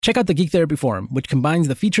Check out the Geek Therapy Forum, which combines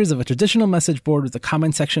the features of a traditional message board with the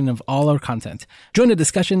comment section of all our content. Join the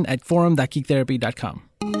discussion at forum.geektherapy.com.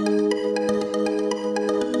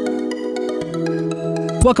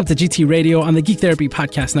 Welcome to GT Radio on the Geek Therapy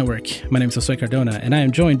Podcast Network. My name is Josue Cardona, and I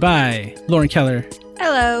am joined by Lauren Keller.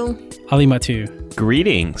 Hello. Ali Matu.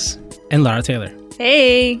 Greetings. And Lara Taylor.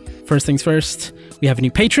 Hey. First things first, we have a new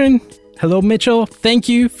patron. Hello, Mitchell. Thank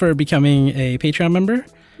you for becoming a Patreon member.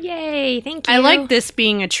 Yay, thank you. I like this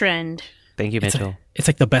being a trend. Thank you, Mitchell. It's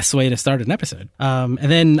like the best way to start an episode. And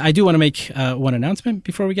then I do want to make one announcement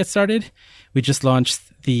before we get started. We just launched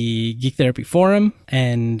the Geek Therapy Forum,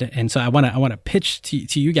 and so I want to pitch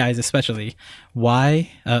to you guys especially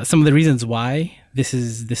why some of the reasons why this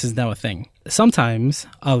is now a thing. Sometimes,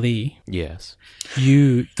 Ali, Yes,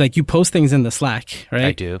 you post things in the Slack, right?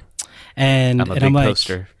 I do. And I'm a big I'm like,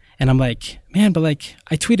 poster. And I'm like, man, but like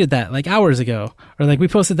I tweeted that like hours ago, or like we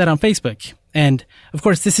posted that on Facebook. And of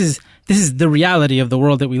course, this is the reality of the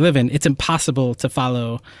world that we live in. It's impossible to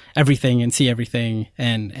follow everything and see everything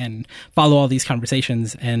and follow all these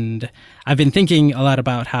conversations. And I've been thinking a lot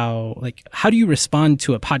about how do you respond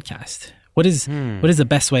to a podcast? What is the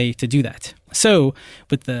best way to do that? So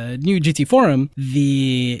with the new GT Forum,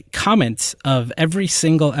 the comments of every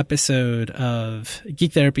single episode of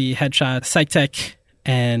Geek Therapy, Headshot, Psych Tech,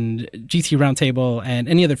 and GT Roundtable, and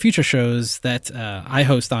any other future shows that I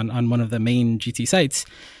host on one of the main GT sites,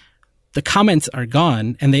 the comments are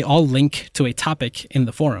gone and they all link to a topic in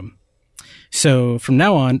the forum. So from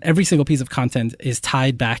now on, every single piece of content is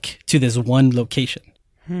tied back to this one location.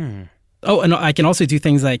 Oh, and I can also do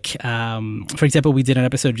things like, for example, we did an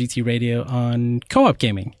episode of GT Radio on co-op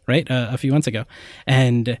gaming, right? A few months ago.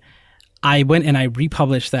 And I went and I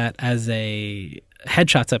republished that as a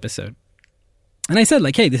Headshots episode. And I said,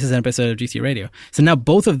 like, hey, this is an episode of GT Radio. So now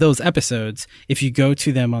both of those episodes, if you go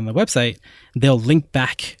to them on the website, they'll link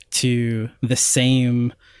back to the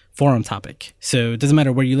same forum topic. So it doesn't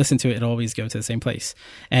matter where you listen to it, it'll always go to the same place.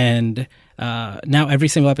 And now every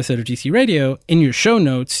single episode of GT Radio, in your show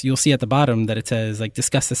notes, you'll see at the bottom that it says, like,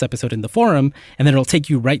 discuss this episode in the forum, and then it'll take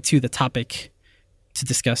you right to the topic to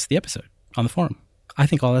discuss the episode on the forum. I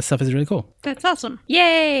think all that stuff is really cool. That's awesome.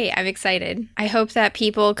 Yay, I'm excited. I hope that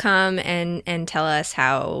people come and tell us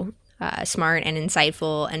how smart and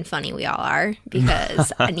insightful and funny we all are,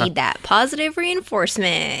 because I need that positive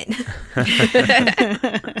reinforcement.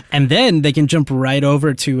 And then they can jump right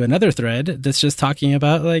over to another thread that's just talking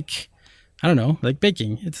about, like, I don't know, like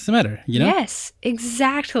baking. It doesn't matter, you know? Yes,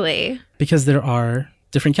 exactly. Because there are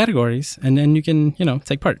different categories, and then you can,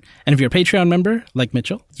 take part. And if you're a Patreon member, like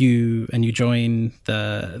Mitchell, you join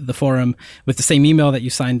the forum with the same email that you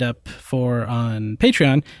signed up for on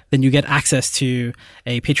Patreon, then you get access to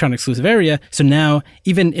a Patreon exclusive area. So now,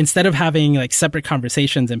 even instead of having like separate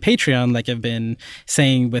conversations in Patreon, like I've been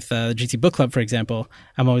saying with GT Book Club, for example,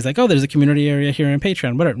 I'm always like, oh, there's a community area here in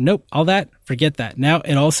Patreon, whatever. Nope, all that, forget that. Now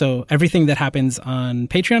it also, everything that happens on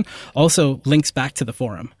Patreon also links back to the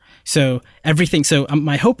forum. So everything. So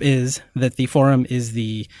my hope is that the forum is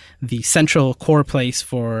the central core place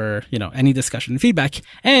for any discussion and feedback.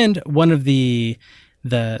 And one of the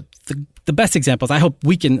best examples, I hope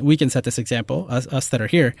we can set this example, us that are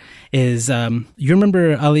here, is you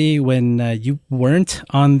remember, Ali, when you weren't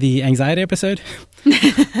on the anxiety episode?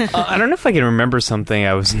 I don't know if I can remember something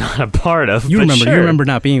I was not a part of. You remember? Sure. You remember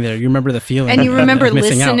not being there. You remember the feeling, and you remember of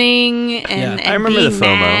missing listening out. and I remember being the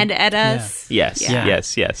FOMO. mad at us. Yes, Yeah.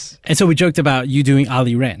 yes. And so we joked about you doing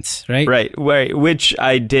Ali rants, right? Right, which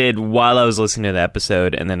I did while I was listening to the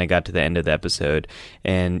episode, and then I got to the end of the episode,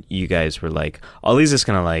 and you guys were like, Ollie's just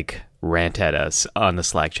gonna like rant at us on the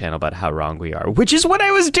Slack channel about how wrong we are, which is what I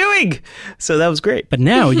was doing. So that was great. But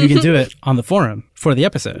now you can do it on the forum for the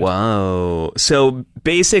episode. Whoa. So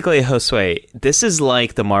basically, Josue, this is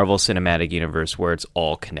like the Marvel Cinematic Universe where it's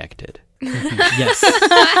all connected. Yes.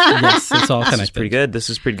 Yes, it's all connected. This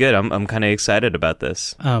is pretty good. I'm kind of excited about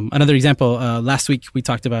this. Another example, last week we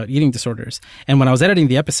talked about eating disorders. And when I was editing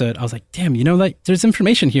the episode, I was like, damn, there's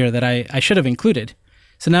information here that I should have included.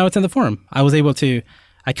 So now it's in the forum.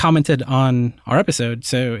 I commented on our episode,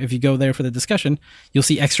 so if you go there for the discussion, you'll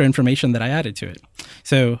see extra information that I added to it.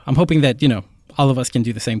 So I'm hoping that, all of us can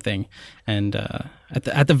do the same thing, and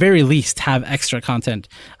at the very least have extra content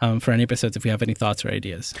for any episodes if we have any thoughts or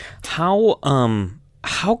ideas. How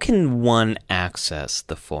can one access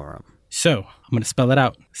the forum? So I'm going to spell it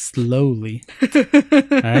out slowly. All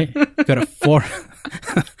right, go to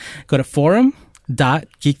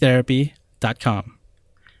forum.geektherapy.com.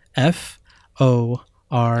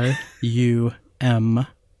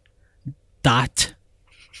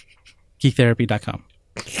 FORUM.geektherapy.com.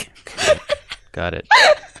 Got it.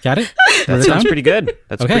 Got it? That sounds pretty good.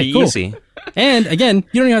 That's Okay, pretty cool. easy. And again,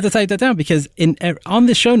 you don't even have to type that down because on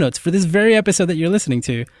the show notes for this very episode that you're listening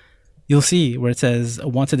to, you'll see where it says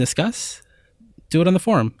 "Want to discuss." Do it on the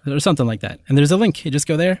forum or something like that. And there's a link. You just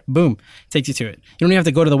go there, boom, takes you to it. You don't even have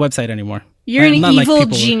to go to the website anymore. You're an Not like evil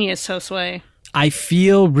people- genius, Josue. I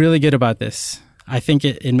feel really good about this. I think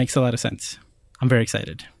it makes a lot of sense. I'm very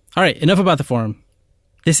excited. All right, enough about the forum.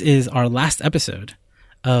 This is our last episode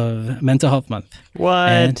of Mental Health Month. What?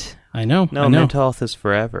 And I know. No, I know. mental health is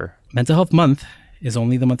forever. Mental Health Month is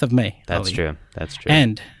only the month of May. That's Ali. true. That's true.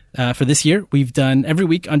 And for this year, we've done every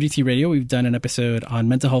week on GT Radio, we've done an episode on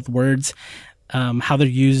mental health words, how they're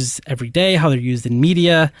used every day, how they're used in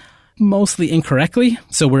media, mostly incorrectly.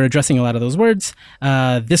 So we're addressing a lot of those words.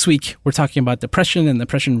 This week, we're talking about depression and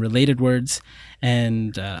depression-related words.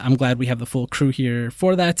 And I'm glad we have the full crew here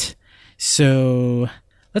for that. So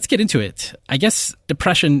let's get into it. I guess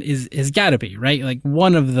depression is gotta be, right? Like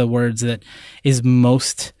one of the words that is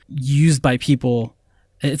most used by people.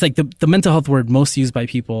 It's like the mental health word most used by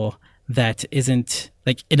people that isn't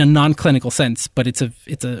like in a non-clinical sense, but it's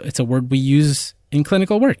a word we use in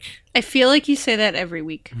clinical work. I feel like you say that every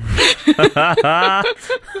week.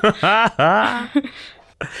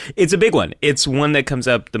 It's a big one. It's one that comes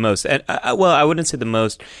up the most. And well, I wouldn't say the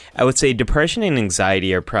most. I would say depression and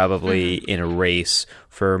anxiety are probably in a race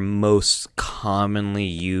for most commonly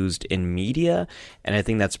used in media. And I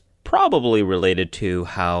think that's probably related to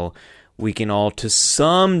how we can all, to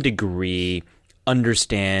some degree,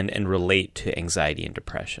 understand and relate to anxiety and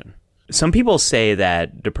depression. Some people say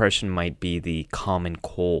that depression might be the common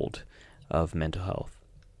cold of mental health.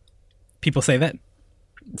 People say that.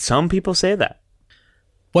 Some people say that.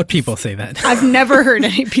 What people say that? I've never heard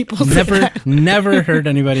any people say that. Never heard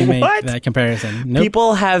anybody make What? that comparison. Nope.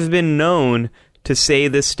 People have been known to say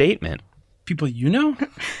this statement. People you know?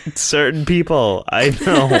 Certain people I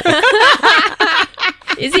know.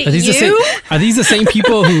 Is it Are these, you? are these the same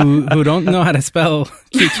people who don't know how to spell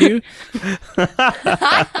QQ?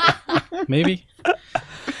 Maybe.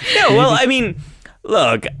 No, well, I mean,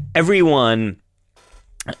 look, everyone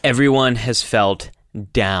has felt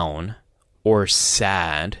down or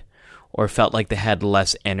sad or felt like they had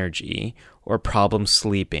less energy or problems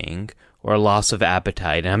sleeping or loss of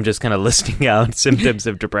appetite. And I'm just kind of listing out symptoms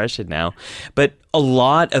of depression now. But a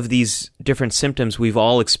lot of these different symptoms we've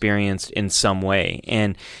all experienced in some way.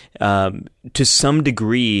 And to some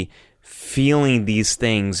degree, feeling these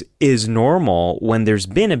things is normal when there's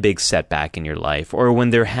been a big setback in your life or when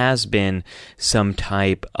there has been some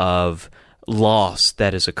type of loss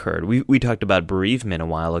that has occurred. We talked about bereavement a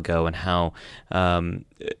while ago and how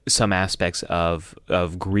some aspects of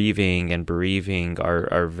grieving and bereaving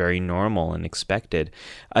are very normal and expected.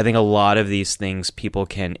 I think a lot of these things people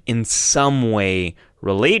can in some way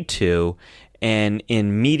relate to, and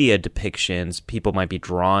in media depictions, people might be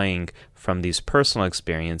drawing from these personal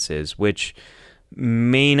experiences, which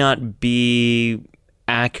may not be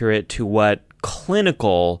accurate to what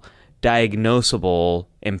clinical diagnosable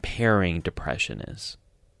impairing depression is.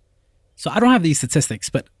 So I don't have these statistics,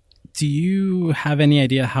 but do you have any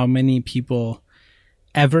idea how many people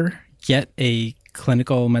ever get a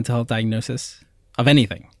clinical mental health diagnosis of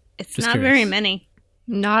anything? It's Just not curious. very many.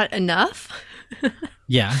 Not enough?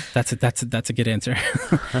 Yeah, that's a good answer.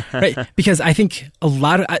 Right, because I think a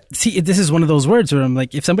lot of see, this is one of those words where I'm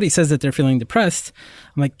like, if somebody says that they're feeling depressed,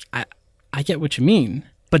 I'm like, I get what you mean,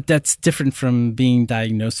 but that's different from being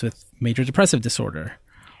diagnosed with major depressive disorder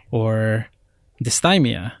or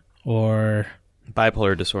dysthymia or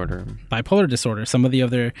Bipolar disorder. bipolar disorder, some of the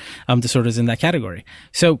other disorders in that category.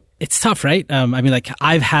 So it's tough, right? I mean, like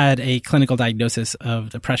I've had a clinical diagnosis of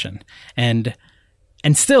depression, and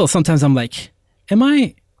still sometimes I'm like, am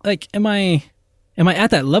I at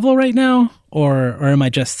that level right now, or am I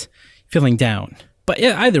just feeling down? But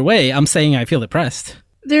yeah, either way, I'm saying I feel depressed.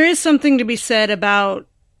 There is something to be said about,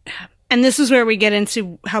 and this is where we get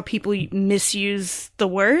into how people misuse the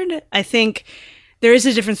word. I think there is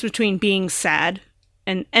a difference between being sad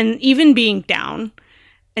and even being down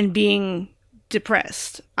and being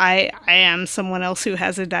depressed. I am someone else who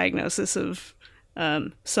has a diagnosis of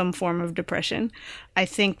some form of depression. I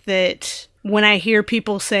think that when I hear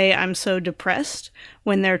people say I'm so depressed,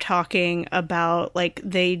 when they're talking about like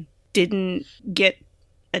they didn't get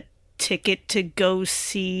a ticket to go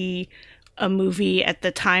see a movie at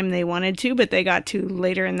the time they wanted to, but they got to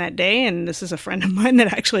later in that day, and this is a friend of mine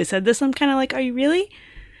that actually said this, I'm kind of like, are you really?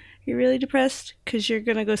 You're really depressed because you're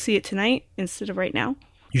going to go see it tonight instead of right now?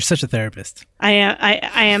 You're such a therapist. I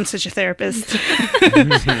am such a therapist.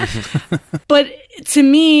 But to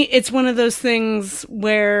me, it's one of those things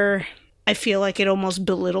where I feel like it almost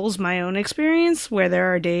belittles my own experience, where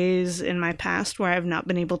there are days in my past where I've not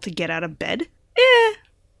been able to get out of bed.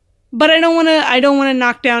 But I don't want to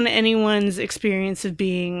knock down anyone's experience of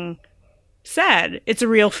being sad. It's a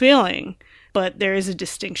real feeling, but there is a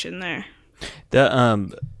distinction there.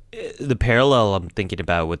 The parallel I'm thinking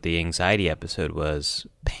about with the anxiety episode was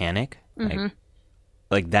panic.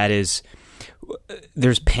 Like that is,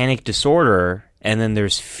 there's panic disorder, and then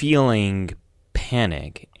there's feeling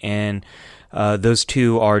panic, and those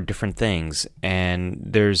two are different things. And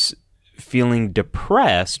there's feeling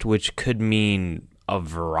depressed, which could mean a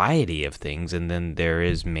variety of things, and then there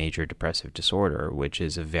is major depressive disorder, which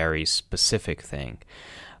is a very specific thing.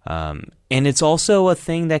 And it's also a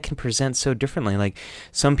thing that can present so differently. Like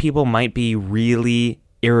some people might be really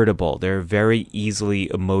irritable. They're very easily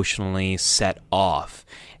emotionally set off.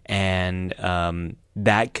 And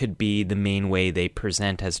that could be the main way they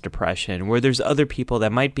present as depression, where there's other people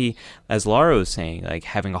that might be, as Laura was saying, like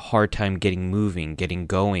having a hard time getting moving, getting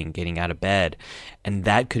going, getting out of bed. And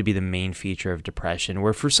that could be the main feature of depression,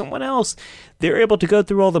 where for someone else, they're able to go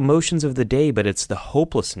through all the motions of the day, but it's the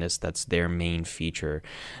hopelessness that's their main feature.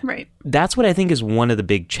 Right. That's what I think is one of the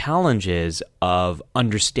big challenges of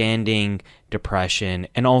understanding depression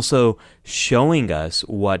and also showing us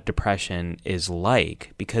what depression is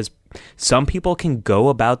like, because some people can go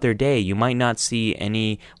about their day. You might not see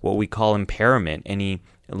any what we call impairment, any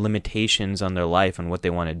limitations on their life and what they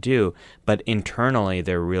want to do, but internally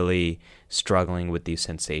they're really struggling with these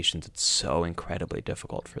sensations. It's so incredibly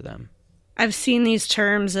difficult for them. I've seen these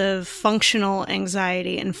terms of functional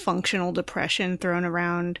anxiety and functional depression thrown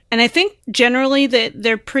around. And I think generally that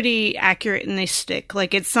they're pretty accurate and they stick.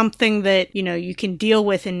 Like it's something that, you can deal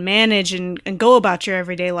with and manage and go about your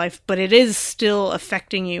everyday life, but it is still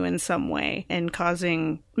affecting you in some way and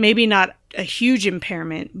causing maybe not a huge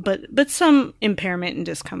impairment, but some impairment and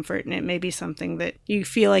discomfort. And it may be something that you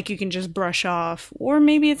feel like you can just brush off, or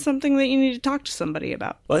maybe it's something that you need to talk to somebody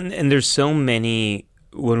about. Well, and there's so many.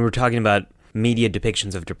 When we're talking about media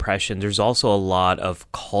depictions of depression, there's also a lot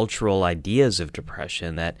of cultural ideas of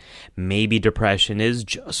depression, that maybe depression is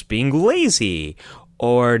just being lazy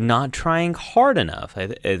or not trying hard enough. I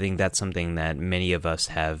think that's something that many of us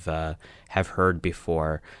have heard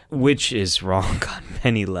before, which is wrong on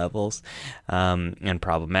many levels, and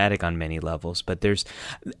problematic on many levels. But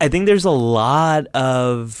I think there's a lot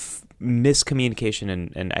of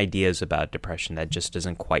miscommunication and ideas about depression that just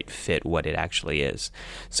doesn't quite fit what it actually is.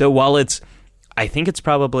 So while I think it's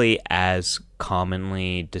probably as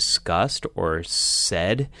commonly discussed or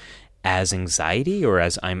said as anxiety or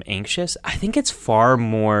as I'm anxious, I think it's far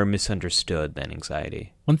more misunderstood than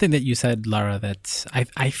anxiety. One thing that you said, Lara, that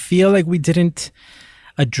I feel like we didn't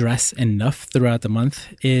address enough throughout the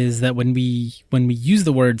month is that when we use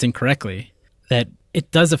the words incorrectly, that it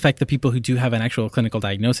does affect the people who do have an actual clinical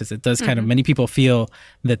diagnosis. It does kind of, many people feel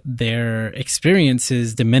that their experience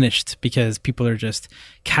is diminished because people are just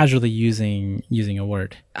casually using a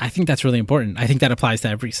word. I think that's really important. I think that applies to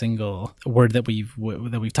every single word that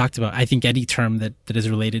we've talked about. I think any term that is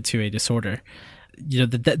related to a disorder,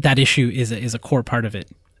 that issue is a core part of it.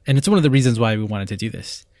 And it's one of the reasons why we wanted to do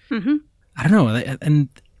this. Mm-hmm. I don't know.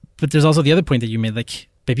 But there's also the other point that you made, like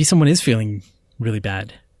maybe someone is feeling really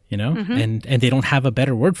bad, and they don't have a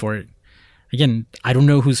better word for it. Again, I don't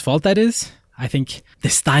know whose fault that is. I think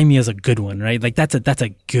dysthymia is a good one, right? Like that's a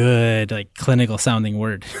good, like, clinical sounding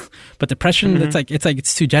word. But depression,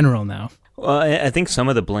 it's too general now. Well, I think some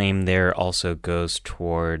of the blame there also goes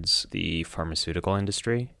towards the pharmaceutical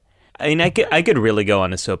industry. I mean, I could really go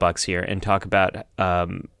on a soapbox here and talk about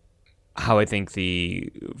how I think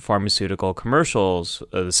the pharmaceutical commercials,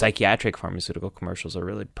 the psychiatric pharmaceutical commercials, are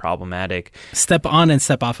really problematic. Step on and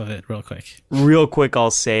step off of it real quick. Real quick,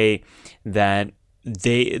 I'll say that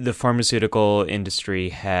the pharmaceutical industry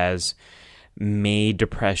has made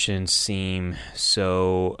depression seem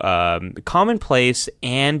so commonplace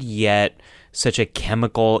and yet such a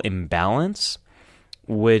chemical imbalance,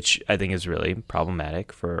 which I think is really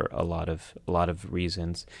problematic for a lot of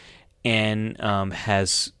reasons, and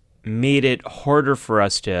has made it harder for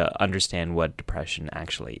us to understand what depression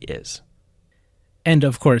actually is. And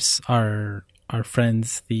of course, our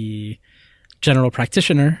friends, the general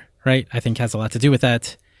practitioner, right, I think has a lot to do with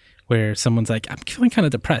that, where someone's like, I'm feeling kind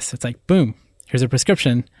of depressed. It's like, boom, here's a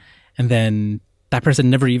prescription. And then that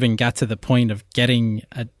person never even got to the point of getting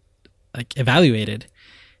evaluated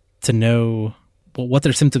to know what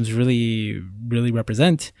their symptoms really, really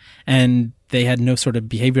represent. And they had no sort of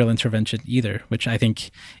behavioral intervention either, which I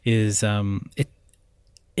think is,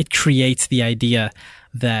 it creates the idea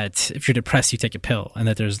that if you're depressed, you take a pill and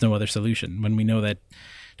that there's no other solution, when we know that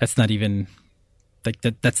that's not even, like,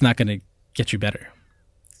 that's not going to get you better.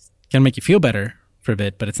 It's going to make you feel better for a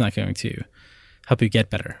bit, but it's not going to help you get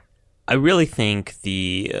better. I really think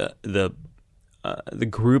the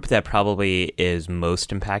group that probably is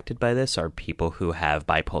most impacted by this are people who have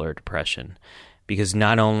bipolar depression, because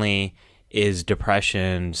not only is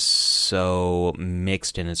depression so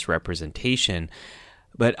mixed in its representation,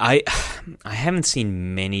 but I haven't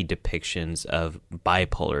seen many depictions of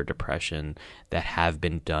bipolar depression that have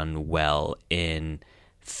been done well in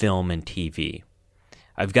film and TV.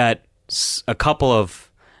 I've got a couple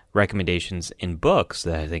of recommendations in books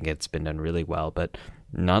that I think it's been done really well, but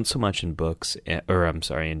not so much in books, in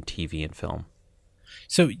TV and film.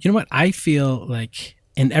 So, you know what? I feel like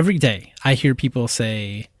every day I hear people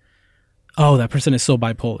say, oh, that person is so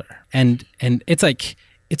bipolar. And it's like,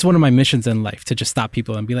 it's one of my missions in life to just stop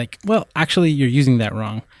people and be like, well, actually, you're using that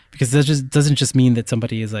wrong. Because that just doesn't just mean that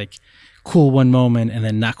somebody is like cool one moment and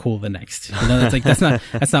then not cool the next. You know, that's like, that's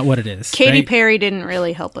not what it is. Katy right? Perry didn't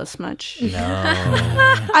really help us much. No.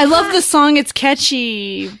 I love the song. It's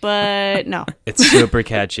catchy, but no. It's super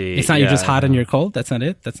catchy. It's not you're just hot and you're cold. That's not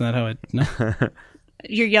it. That's not how it, no.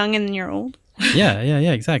 You're young and you're old. Yeah,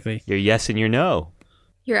 exactly. You're yes and you're no.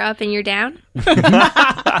 You're up and you're down.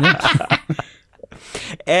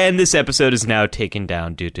 And this episode is now taken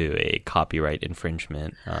down due to a copyright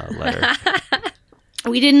infringement letter.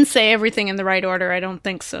 We didn't say everything in the right order. I don't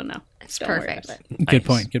think so, no. It's Don't worry perfect. about it. Good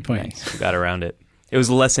point. Good point. Nice. We got around it. It was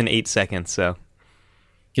less than 8 seconds, so.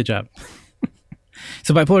 Good job.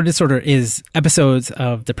 So bipolar disorder is episodes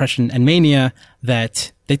of depression and mania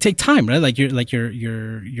that they take time, right? Like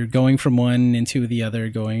you're going from one into the other,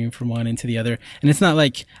 and it's not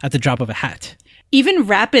like at the drop of a hat. Even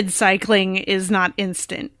rapid cycling is not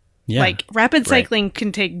instant. Yeah. Like rapid cycling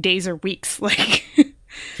can take days or weeks. Like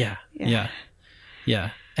Yeah.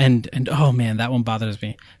 And oh man, that one bothers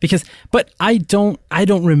me but I don't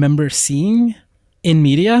remember seeing in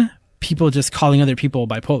media people just calling other people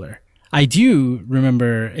bipolar. I do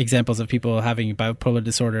remember examples of people having bipolar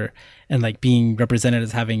disorder and like being represented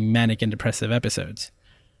as having manic and depressive episodes.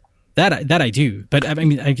 That I do, but I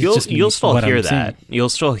mean, you'll still hear I'm that. seeing. You'll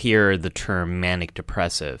still hear the term manic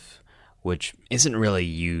depressive, which isn't really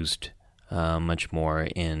used much more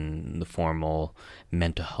in the formal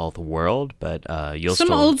mental health world, but you'll some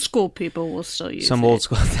still, old school people will still use some it. old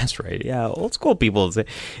school. That's right. Yeah, old school people.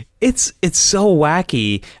 It's so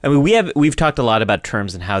wacky. I mean, we've talked a lot about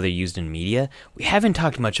terms and how they're used in media. We haven't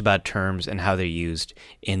talked much about terms and how they're used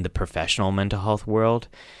in the professional mental health world.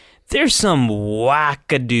 There's some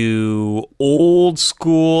wackadoo old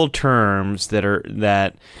school terms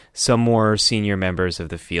that some more senior members of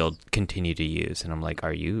the field continue to use, and I'm like,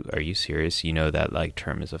 are you serious? You know that like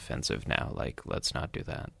term is offensive now. Like, let's not do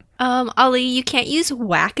that. Ollie, you can't use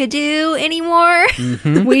wackadoo anymore.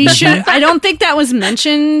 We should. I don't think that was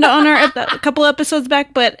mentioned on a couple episodes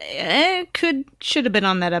back, but it should have been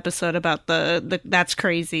on that episode about the that's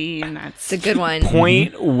crazy and that's It's a good one.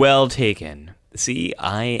 Point well taken. See,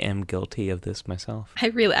 I am guilty of this myself. I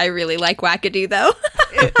really like wackadoo though.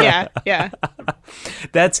 yeah.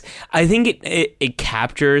 I think it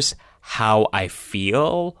captures how I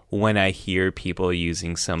feel when I hear people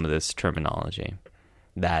using some of this terminology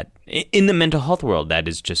that in the mental health world that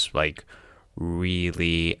is just like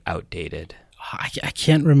really outdated. I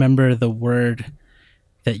can't remember the word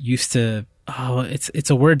that used to. Oh, it's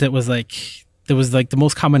a word that was like the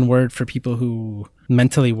most common word for people who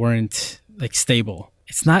mentally weren't like stable.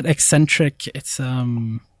 It's not eccentric. It's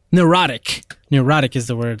neurotic. Neurotic is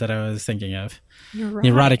the word that I was thinking of.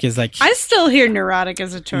 Neurotic is like, I still hear neurotic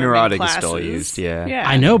as a term. Neurotic in is still classes. used, yeah.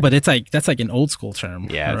 I know, but it's like that's like an old school term.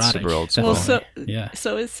 Yeah, it's neurotic. super old school. Well, so Yeah.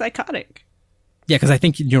 so is psychotic. Yeah, because I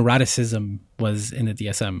think neuroticism was in the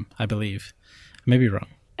DSM, I believe. I may be wrong.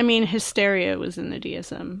 I mean, hysteria was in the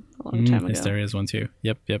DSM a long time ago. Hysteria is one too.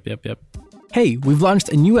 Yep. Hey, we've launched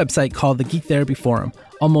a new website called the Geek Therapy Forum.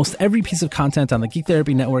 Almost every piece of content on the Geek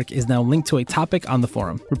Therapy Network is now linked to a topic on the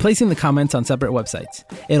forum, replacing the comments on separate websites.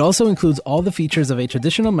 It also includes all the features of a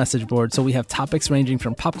traditional message board, so we have topics ranging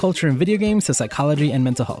from pop culture and video games to psychology and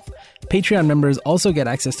mental health. Patreon members also get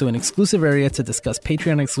access to an exclusive area to discuss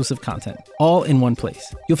Patreon-exclusive content, all in one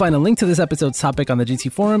place. You'll find a link to this episode's topic on the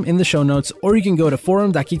GT Forum in the show notes, or you can go to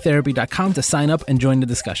forum.geektherapy.com to sign up and join the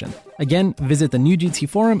discussion. Again, visit the new GT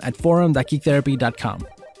Forum at forum.geektherapy.com.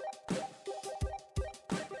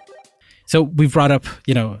 So we've brought up,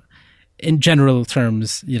 in general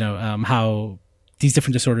terms, how these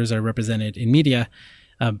different disorders are represented in media.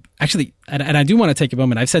 Actually, and I do want to take a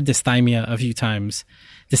moment. I've said dysthymia a few times.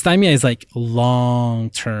 Dysthymia is like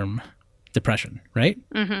long-term depression, right?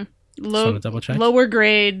 Mm-hmm. Just want to double check. Lower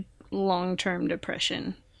grade, long-term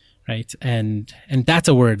depression. right? And that's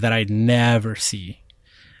a word that I never see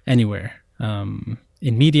anywhere in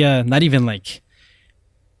media, not even like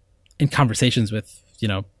in conversations with, you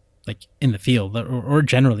know, like in the field or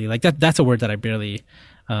generally. Like that's a word that I barely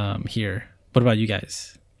hear. What about you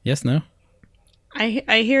guys? Yes, no?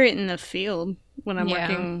 I hear it in the field when I'm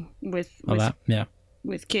working with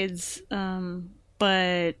kids,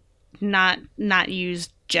 but not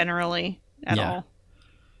used generally at all.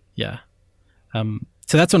 Yeah.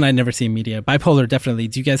 So that's one I never see in media. Bipolar, definitely.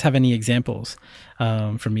 Do you guys have any examples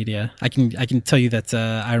from media? I can tell you that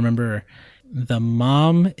I remember the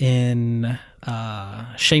mom in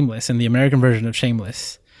Shameless, in the American version of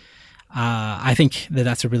Shameless. I think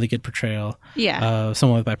that's a really good portrayal of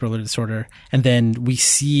someone with bipolar disorder. And then we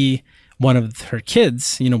see one of her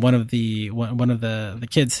kids, you know, one of the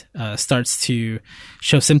kids starts to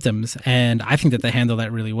show symptoms, and I think that they handle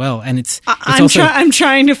that really well. And I'm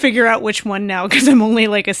trying to figure out which one now because I'm only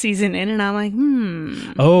like a season in, and I'm like,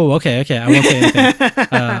 Oh, okay. I won't say anything.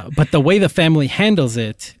 But the way the family handles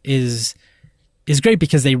it is great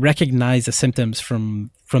because they recognize the symptoms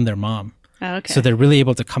from their mom. Okay. So they're really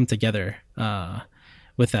able to come together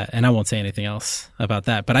with that. And I won't say anything else about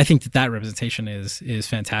that. But I think that representation is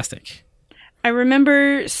fantastic. I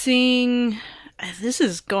remember seeing, this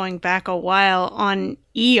is going back a while, on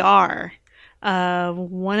ER.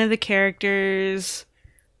 One of the characters,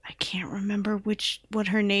 I can't remember what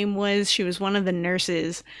her name was. She was one of the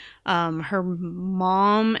nurses. Her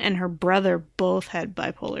mom and her brother both had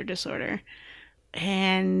bipolar disorder.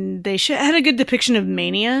 And they had a good depiction of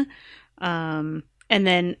mania. And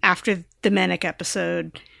then after the manic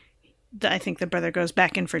episode, I think the brother goes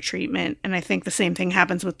back in for treatment. And I think the same thing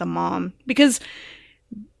happens with the mom. Because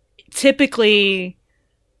typically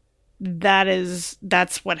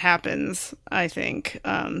that's what happens, I think.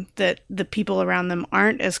 That the people around them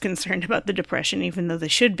aren't as concerned about the depression, even though they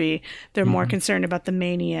should be. They're more concerned about the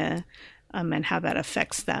mania and how that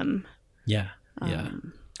affects them. Yeah.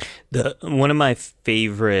 One of my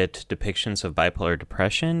favorite depictions of bipolar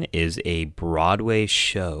depression is a Broadway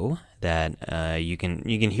show that you can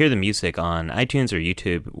hear the music on iTunes or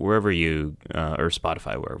YouTube, wherever you or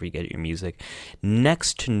Spotify, wherever you get your music.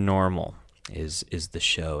 Next to Normal is the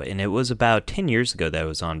show, and it was about 10 years ago that it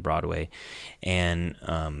was on Broadway, and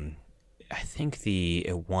I think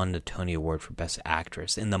it won the Tony Award for Best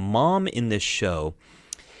Actress. And the mom in this show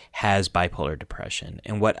has bipolar depression,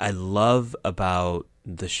 and what I love about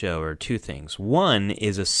the show are two things. One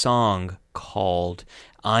is a song called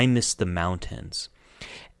I Miss the Mountains,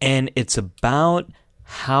 and it's about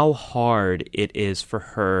how hard it is for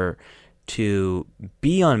her to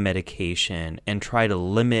be on medication and try to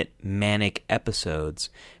limit manic episodes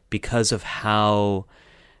because of how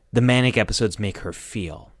the manic episodes make her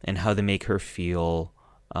feel and how they make her feel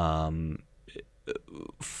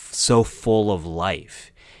so full of life.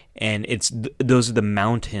 And those are the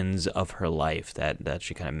mountains of her life that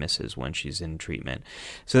she kind of misses when she's in treatment.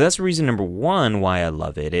 So that's reason number one why I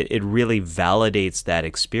love it. It really validates that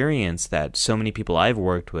experience that so many people I've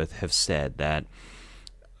worked with have said that,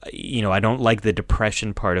 you know, I don't like the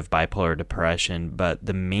depression part of bipolar depression, but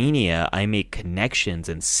the mania, I make connections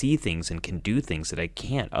and see things and can do things that I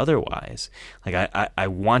can't otherwise. Like I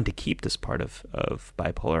want to keep this part of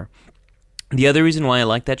bipolar. The other reason why I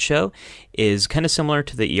like that show is kind of similar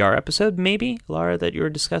to the ER episode, maybe, Laura, that you were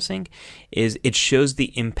discussing, is it shows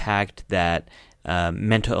the impact that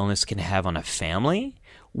mental illness can have on a family,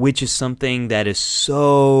 which is something that is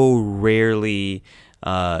so rarely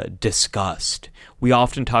discussed. We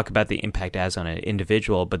often talk about the impact as on an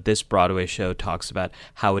individual, but this Broadway show talks about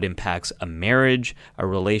how it impacts a marriage, a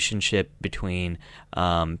relationship between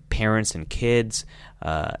parents and kids,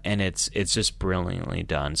 and it's just brilliantly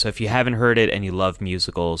done. So if you haven't heard it and you love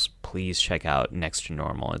musicals, please check out Next to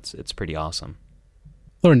Normal. It's pretty awesome.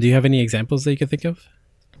 Lauren, do you have any examples that you could think of?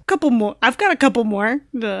 Couple more. I've got a couple more.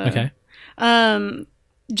 Okay.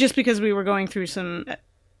 Just because we were going through some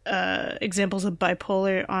examples of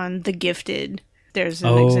bipolar on The Gifted. There's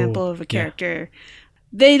an example of a character.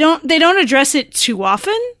 Yeah. They don't address it too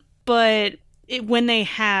often, but when they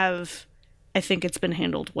have, I think it's been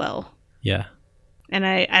handled well. Yeah. And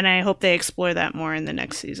I hope they explore that more in the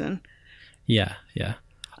next season. Yeah.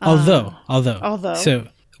 Although, so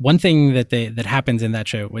one thing that happens in that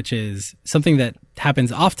show, which is something that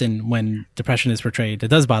happens often when depression is portrayed, that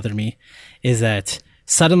does bother me, is that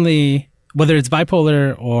suddenly, whether it's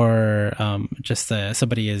bipolar or just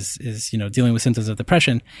somebody is dealing with symptoms of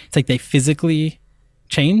depression, it's like they physically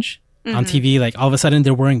change on TV. Like all of a sudden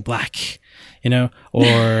they're wearing black, or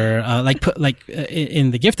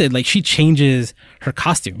in The Gifted, like she changes her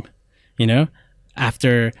costume,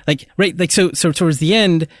 after so towards the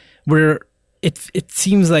end where it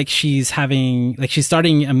seems like she's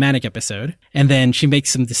starting a manic episode, and then she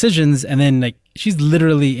makes some decisions, and then like she's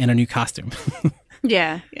literally in a new costume.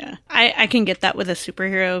 Yeah. I can get that with a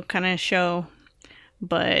superhero kind of show,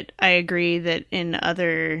 but I agree that in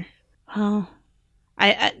other,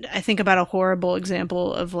 I think about a horrible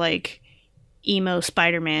example of like emo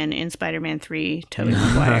Spider-Man in Spider-Man 3, Tobey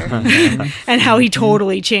Maguire, and how he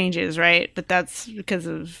totally changes, right? But that's because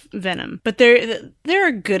of Venom. But there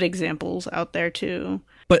are good examples out there too.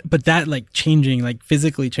 But that like changing, like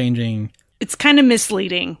physically changing, it's kind of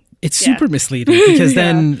misleading. It's super misleading because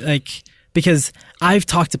then like, because I've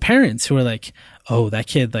talked to parents who are like, oh, that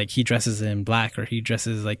kid, like he dresses in black or he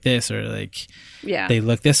dresses like this or like they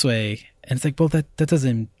look this way. And it's like, well, that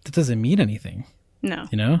doesn't mean anything. No.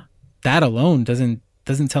 You know? That alone doesn't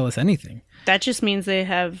tell us anything. That just means they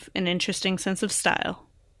have an interesting sense of style.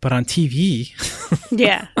 But on TV,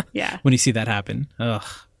 yeah. when you see that happen,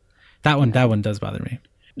 that one does bother me.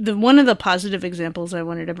 One of the positive examples I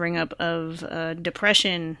wanted to bring up of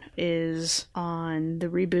depression is on the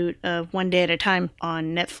reboot of One Day at a Time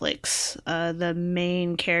on Netflix. The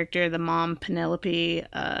main character, the mom, Penelope,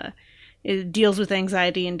 it deals with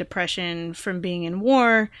anxiety and depression from being in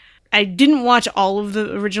war. I didn't watch all of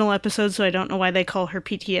the original episodes, so I don't know why they call her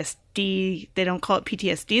PTSD. They don't call it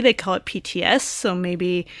PTSD, they call it PTS. So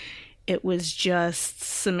maybe it was just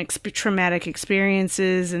some traumatic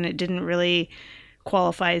experiences and it didn't really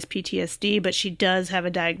qualify as PTSD, but she does have a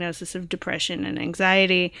diagnosis of depression and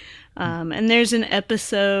anxiety. And there's an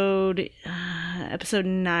episode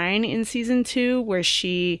 9 in season 2, where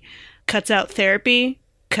she cuts out therapy,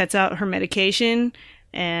 cuts out her medication,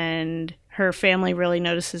 and her family really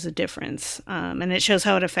notices a difference. And it shows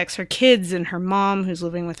how it affects her kids and her mom, who's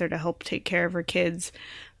living with her to help take care of her kids.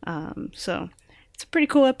 So it's a pretty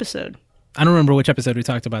cool episode. I don't remember which episode we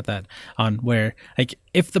talked about that on, where like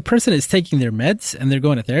if the person is taking their meds and they're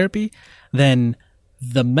going to therapy, then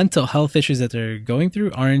the mental health issues that they're going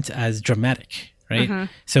through aren't as dramatic, right? Mm-hmm.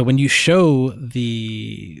 So when you show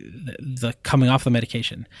the coming off the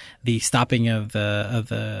medication, the stopping of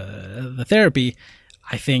the therapy,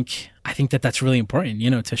 I think that's really important, you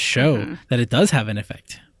know, to show that it does have an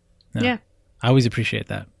effect. Yeah. I always appreciate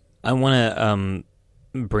that. I want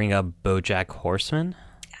to bring up BoJack Horseman.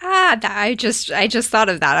 I just thought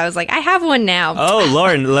of that. I was like, I have one now. Oh,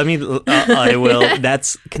 Lauren, let me. I will.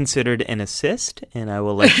 That's considered an assist, and I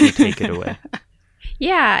will let you take it away.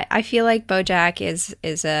 Yeah, I feel like BoJack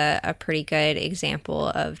is a pretty good example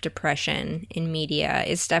of depression in media.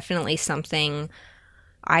 It's definitely something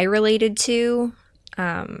I related to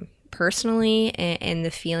personally, and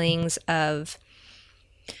the feelings of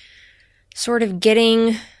sort of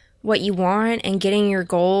getting what you want and getting your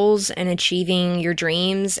goals and achieving your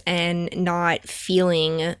dreams and not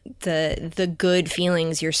feeling the good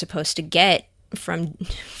feelings you're supposed to get from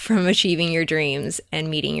achieving your dreams and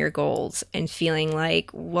meeting your goals, and feeling like,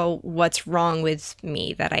 well, what's wrong with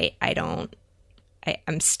me that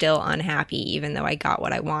I'm still unhappy even though I got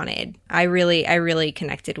what I wanted. I really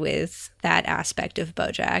connected with that aspect of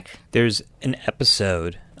BoJack. There's an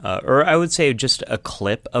episode, or I would say just a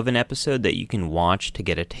clip of an episode that you can watch to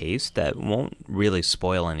get a taste that won't really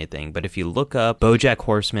spoil anything. But if you look up BoJack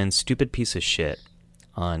Horseman, stupid piece of shit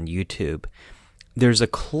on YouTube, there's a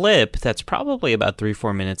clip that's probably about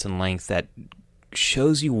 3-4 minutes in length that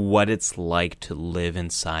shows you what it's like to live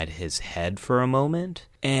inside his head for a moment.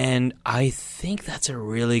 And I think that's a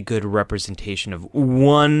really good representation of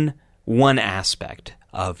one aspect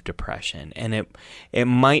of depression. And it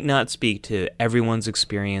might not speak to everyone's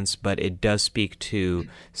experience, but it does speak to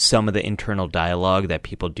some of the internal dialogue that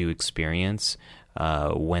people do experience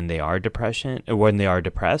when they are depressed.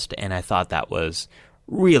 And I thought that was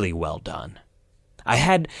really well done. I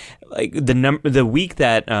had like the week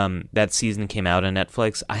that that season came out on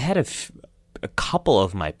Netflix, I had a couple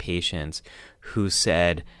of my patients who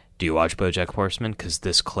said, "Do you watch BoJack Horseman? Because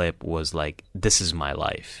this clip was like, this is my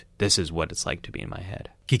life. This is what it's like to be in my head."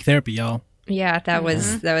 Geek therapy, y'all. Yeah, that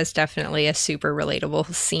was definitely a super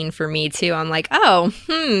relatable scene for me too. I'm like, oh,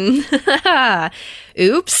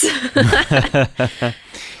 oops.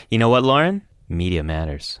 You know what, Lauren? Media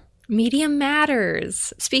matters. Media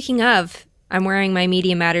matters. Speaking of, I'm wearing my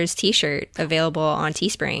Media Matters t-shirt, available on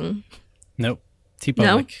Teespring. Nope.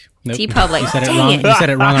 TeePublic. Nope. TeePublic. You said it wrong. You said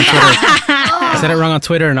it wrong on Twitter. You said it wrong on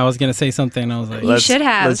Twitter, and I was going to say something. I was like, you should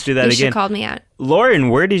have. Let's do that again. You should have called me out. Lauren,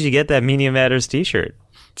 where did you get that Media Matters t-shirt?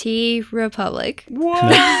 TeePublic. What?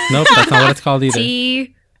 Nope, that's not what it's called either.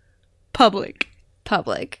 TeePublic.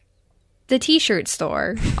 The t-shirt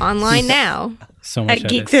store. Online now. So much at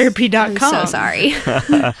geektherapy.com. I'm so sorry.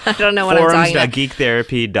 I don't know what I'm talking about.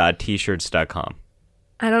 Forums.geektherapy.tshirts.com.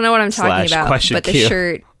 I don't know what I'm talking Slash about, question but the Q.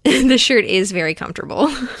 shirt the shirt is very comfortable.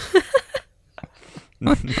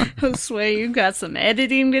 Josue, you got some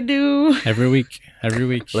editing to do. Every week.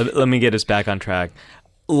 Let me get us back on track.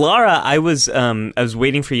 Laura, I was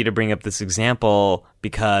waiting for you to bring up this example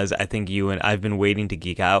because I think I've been waiting to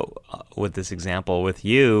geek out with this example with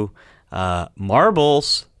you.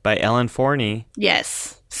 Marbles by Ellen Forney.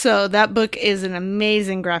 Yes. So that book is an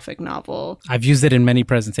amazing graphic novel. I've used it in many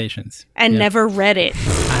presentations. And never read it.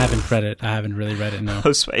 I haven't read it. I haven't really read it, no.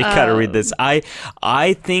 Josue, you gotta read this.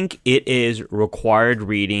 I think it is required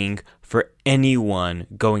reading for anyone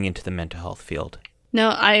going into the mental health field. No,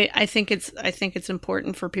 I think it's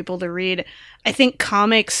important for people to read. I think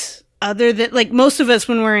comics, other than like most of us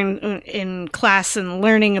when we're in class and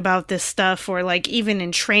learning about this stuff, or like even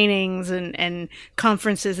in trainings and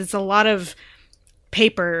conferences, it's a lot of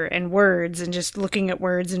paper and words and just looking at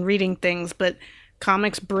words and reading things. But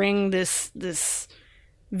comics bring this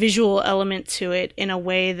visual element to it in a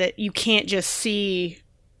way that you can't just see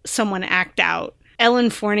someone act out. Ellen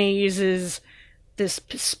Forney uses this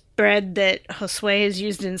spread that Josue has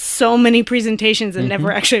used in so many presentations and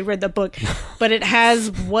never actually read the book, but it has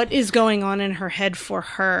what is going on in her head for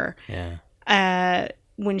her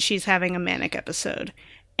when she's having a manic episode.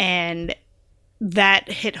 And that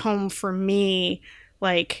hit home for me,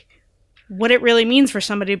 like what it really means for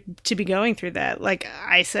somebody to be going through that. Like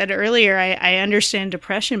I said earlier, I understand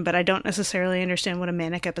depression, but I don't necessarily understand what a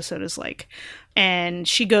manic episode is like. And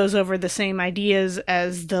she goes over the same ideas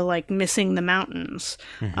as the like missing the mountains.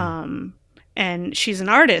 And she's an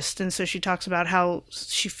artist, and so she talks about how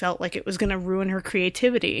she felt like it was going to ruin her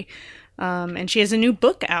creativity. And she has a new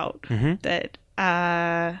book out that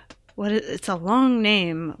it's a long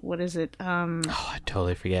name. What is it? I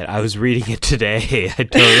totally forget. I was reading it today. I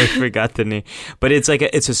totally forgot the name. But it's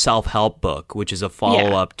a self-help book, which is a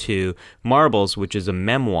follow-up to Marbles, which is a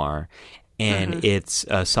memoir. And it's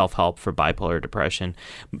self-help for bipolar depression.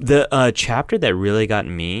 The chapter that really got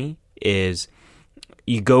me is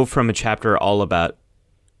you go from a chapter all about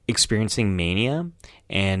experiencing mania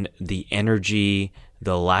and the energy,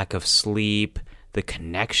 the lack of sleep, the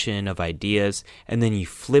connection of ideas, and then you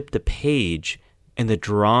flip the page and the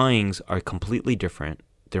drawings are completely different.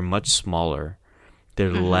 They're much smaller.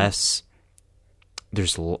 They're less,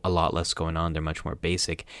 there's a lot less going on. They're much more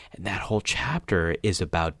basic. And that whole chapter is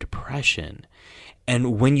about depression.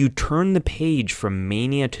 And when you turn the page from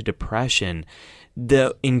mania to depression,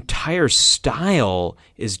 the entire style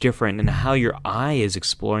is different, and how your eye is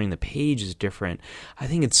exploring the page is different. I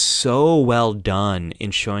think it's so well done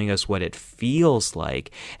in showing us what it feels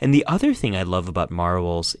like. And the other thing I love about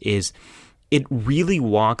Marbles is it really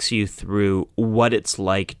walks you through what it's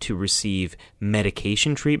like to receive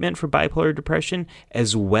medication treatment for bipolar depression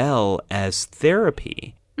as well as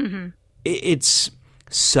therapy. It's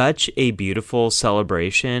such a beautiful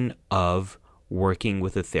celebration of working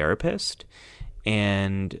with a therapist.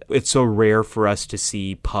 And it's so rare for us to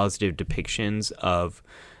see positive depictions of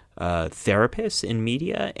therapists in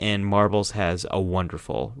media, and Marbles has a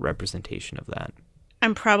wonderful representation of that.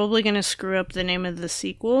 I'm probably going to screw up the name of the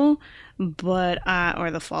sequel, but or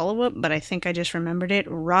the follow-up, but I think I just remembered it.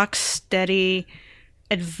 Rock Steady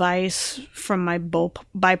Advice from My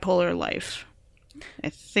Bipolar Life. I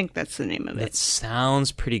think that's the name of it. That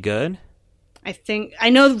sounds pretty good. I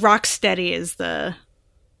know Rock Steady is the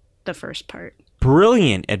first part.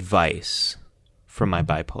 Brilliant advice from my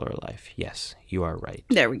bipolar life. Yes, you are right.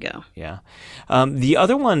 There we go. Yeah. The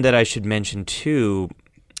other one that I should mention too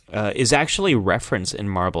is actually referenced in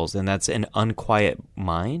Marbles, and that's An Unquiet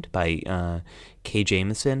Mind by Kay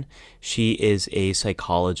Jamison. She is a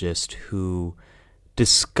psychologist who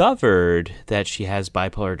discovered that she has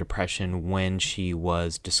bipolar depression when she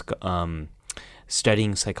was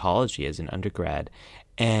studying psychology as an undergrad.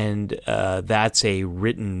 And that's a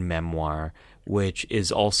written memoir, which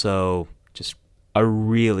is also just a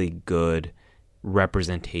really good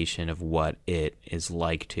representation of what it is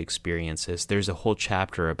like to experience this. There's a whole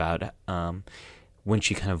chapter about when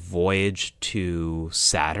she kind of voyaged to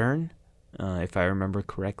Saturn, if I remember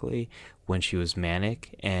correctly, when she was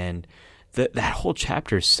manic. And that whole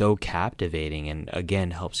chapter is so captivating and,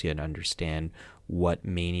 again, helps you to understand what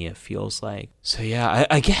mania feels like. So yeah,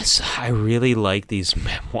 I guess I really like these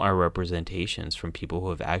memoir representations from people who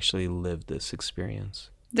have actually lived this experience.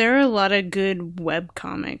 There are a lot of good web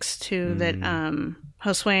comics too that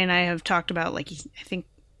Josue and I have talked about, like I think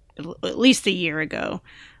at least a year ago.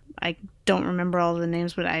 I don't remember all the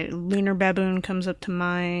names, but Lunar Baboon comes up to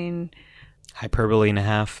mind. Hyperbole and a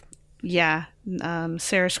Half. Yeah,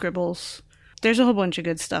 Sarah Scribbles. There's a whole bunch of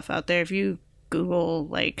good stuff out there. If you Google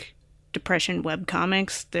like depression web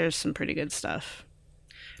comics, there's some pretty good stuff.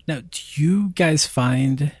 Now, do you guys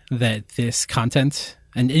find that this content,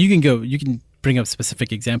 and you can bring up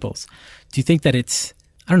specific examples. Do you think that it's,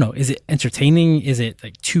 I don't know, is it entertaining? Is it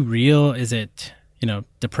like too real? Is it,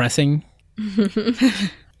 depressing?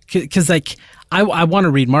 Because like I want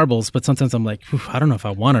to read Marbles, but sometimes I'm like, I don't know if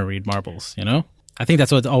I want to read Marbles. I think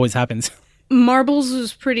that's what always happens. Marbles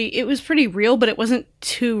was pretty real, but it wasn't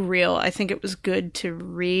too real. I think it was good to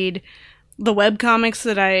read. The webcomics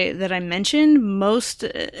that I mentioned, most,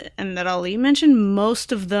 and that Ali mentioned,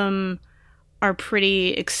 most of them are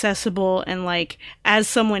pretty accessible, and like, as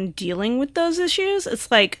someone dealing with those issues,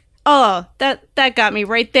 it's like, oh, that got me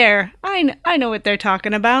right there. I know what they're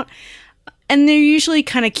talking about. And they're usually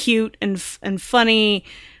kind of cute and funny,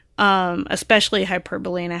 especially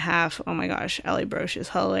Hyperbole and a Half. Oh my gosh, Ellie Broche is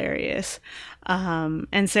hilarious.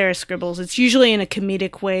 And Sarah Scribbles. It's usually in a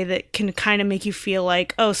comedic way that can kind of make you feel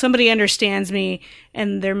like, oh, somebody understands me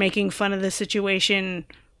and they're making fun of the situation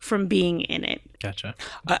from being in it. Gotcha.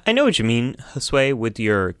 I know what you mean, Josue, with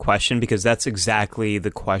your question, because that's exactly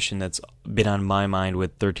the question that's been on my mind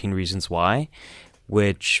with 13 Reasons Why,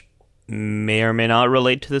 which may or may not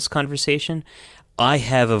relate to this conversation. I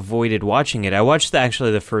have avoided watching it. I watched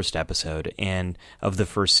actually the first episode and of the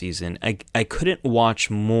first season. I couldn't watch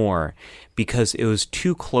more because it was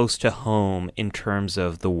too close to home in terms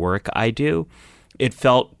of the work I do. It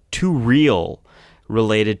felt too real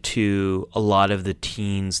related to a lot of the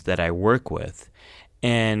teens that I work with.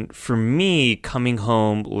 And for me, coming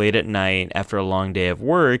home late at night after a long day of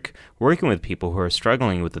work, working with people who are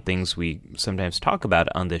struggling with the things we sometimes talk about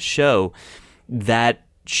on this show, that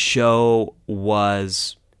show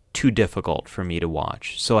was too difficult for me to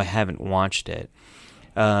watch, so I haven't watched it.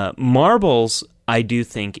 Marbles, I do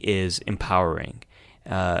think, is empowering.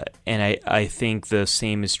 And I think the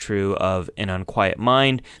same is true of An Unquiet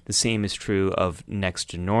Mind. The same is true of Next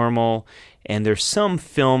to Normal. And there's some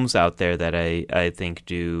films out there that I think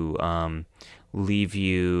do leave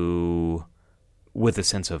you with a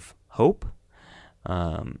sense of hope,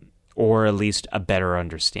 or at least a better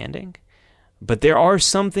understanding. But there are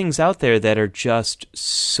some things out there that are just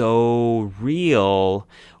so real,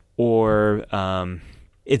 or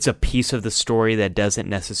it's a piece of the story that doesn't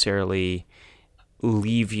necessarily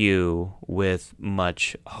leave you with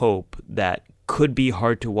much hope, that could be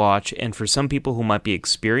hard to watch. And for some people who might be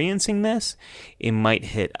experiencing this, it might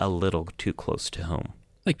hit a little too close to home.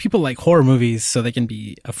 Like, people like horror movies so they can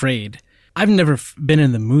be afraid. I've never been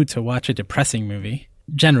in the mood to watch a depressing movie,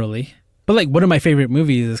 generally. But like, one of my favorite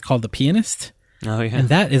movies is called The Pianist. Oh yeah. And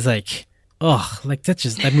that is like, like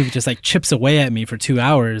that movie just like chips away at me for 2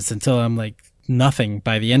 hours until I'm like nothing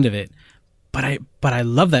by the end of it. But I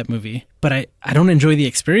love that movie, but I don't enjoy the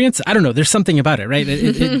experience. I don't know. There's something about it, right?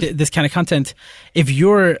 This kind of content, if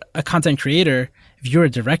you're a content creator, if you're a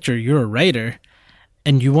director, you're a writer,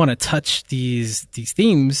 and you want to touch these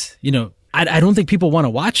themes, I don't think people want to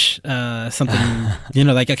watch something,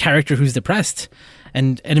 like a character who's depressed.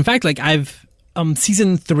 And in fact, like, I've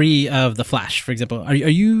season 3 of The Flash, for example. Are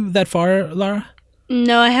you that far, Lara?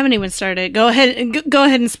 No, I haven't even started. Go ahead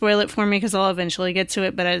and spoil it for me, because I'll eventually get to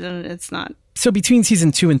it, but it's not. So between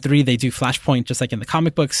season 2 and 3, they do Flashpoint, just like in the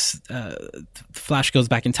comic books. Flash goes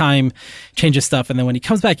back in time, changes stuff, and then when he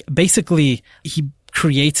comes back, basically he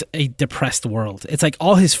creates a depressed world. It's like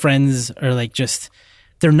all his friends are like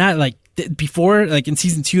they're not like before. Like in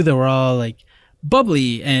season 2, they were all like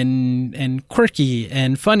bubbly and quirky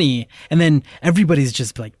and funny, and then everybody's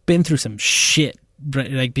just like been through some shit.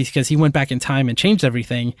 Like, because he went back in time and changed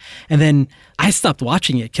everything. And then I stopped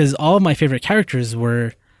watching it because all of my favorite characters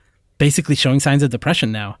were basically showing signs of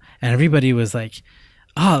depression now. And everybody was like,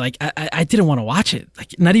 oh, like, I didn't want to watch it.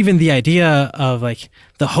 Like, not even the idea of like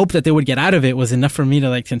the hope that they would get out of it was enough for me to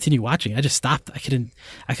like continue watching. I just stopped. I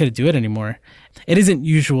couldn't do it anymore. It isn't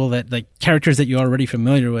usual that like characters that you're already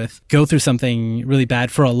familiar with go through something really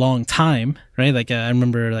bad for a long time, right? Like, I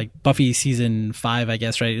remember like Buffy season 5, I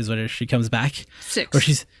guess, right, is when she comes back. 6. Or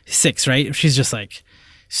she's 6, right? She's just like,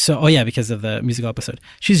 because of the musical episode.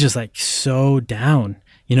 She's just like so down,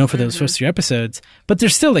 for those first 3 episodes. But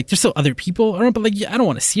there's still other people around, but like, I don't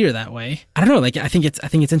want to see her that way. I don't know. Like, I think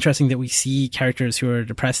it's interesting that we see characters who are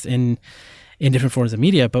depressed in different forms of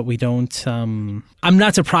media, but we don't, I'm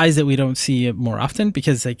not surprised that we don't see it more often,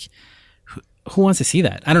 because like, who wants to see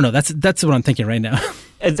that? I don't know. That's what I'm thinking right now.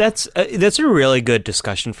 That's a really good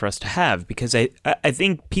discussion for us to have, because I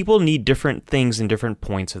think people need different things in different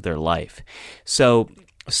points of their life. So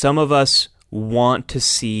some of us want to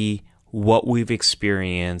see what we've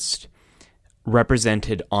experienced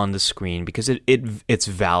represented on the screen, because it's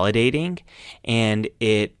validating, and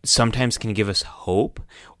it sometimes can give us hope,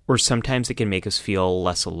 or sometimes it can make us feel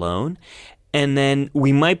less alone. And then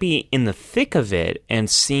we might be in the thick of it, and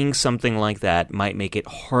seeing something like that might make it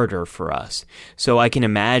harder for us. So I can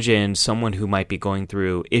imagine someone who might be going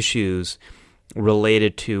through issues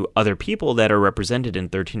related to other people that are represented in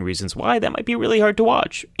 13 Reasons Why, that might be really hard to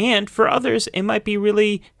watch. And for others, it might be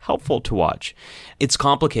really helpful to watch. It's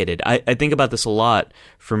complicated. I think about this a lot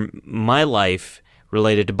from my life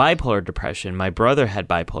related to bipolar depression. My brother had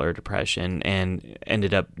bipolar depression and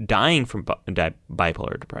ended up dying from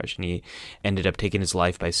bipolar depression. He ended up taking his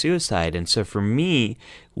life by suicide. And so for me,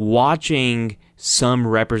 watching some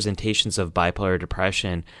representations of bipolar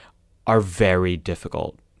depression are very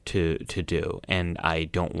difficult to do, and I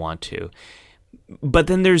don't want to. But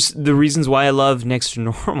then there's the reasons why I love Next to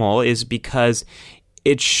Normal is because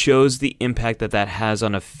it shows the impact that has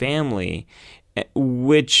on a family,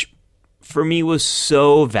 which for me was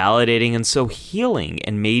so validating and so healing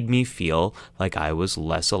and made me feel like I was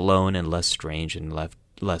less alone and less strange and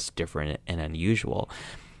less different and unusual.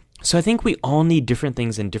 So I think we all need different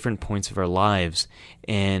things in different points of our lives,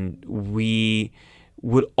 and we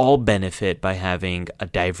would all benefit by having a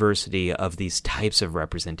diversity of these types of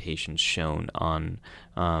representations shown on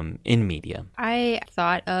in media. I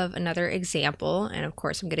thought of another example, and of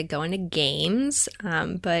course I'm going to go into games,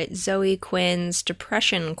 but Zoe Quinn's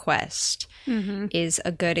Depression Quest is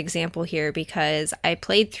a good example here, because I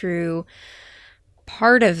played through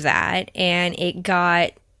part of that, and it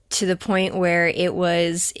got to the point where it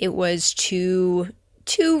was too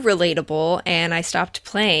relatable, and I stopped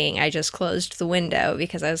playing. I just closed the window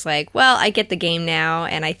because I was like, well, I get the game now,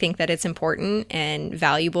 and I think that it's important and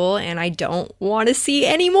valuable, and I don't want to see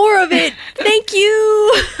any more of it. Thank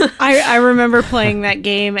you. I remember playing that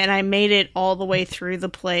game, and I made it all the way through the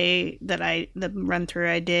run through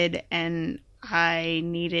I did, and I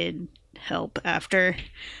needed help after.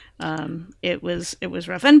 It was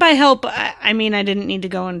rough. And by help, I mean, I didn't need to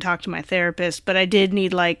go and talk to my therapist, but I did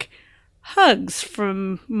need hugs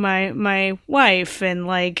from my wife, and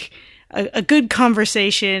a good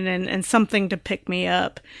conversation and something to pick me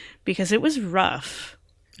up, because it was rough.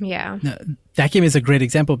 Yeah. No, that game is a great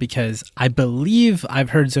example, because I believe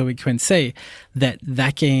I've heard Zoe Quinn say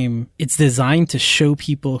that game, it's designed to show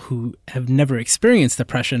people who have never experienced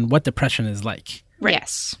depression what depression is like. Right.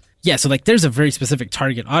 Yes. Yeah, so there's a very specific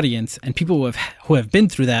target audience, and people who have been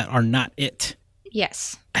through that are not it.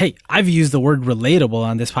 Yes. Hey, I've used the word relatable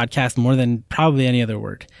on this podcast more than probably any other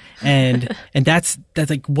word. And that's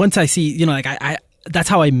once I see, I that's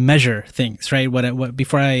how I measure things, right? What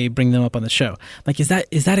before I bring them up on the show. Is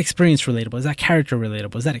that experience relatable? Is that character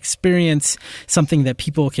relatable? Is that experience something that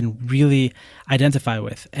people can really identify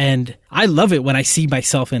with? And I love it when I see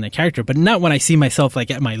myself in a character, but not when I see myself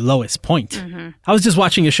at my lowest point. Mm-hmm. I was just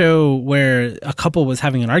watching a show where a couple was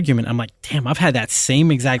having an argument. I'm like, damn, I've had that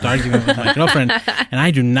same exact argument with my girlfriend, and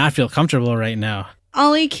I do not feel comfortable right now.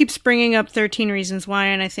 Ollie keeps bringing up 13 Reasons Why,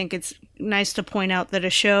 and I think it's nice to point out that a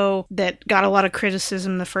show that got a lot of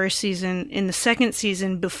criticism the first season, in the second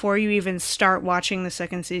season, before you even start watching the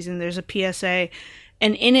second season, there's a PSA,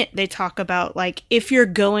 and in it they talk about, if you're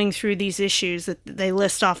going through these issues, that they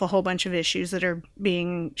list off a whole bunch of issues that are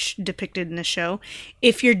being depicted in the show.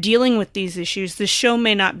 If you're dealing with these issues, the show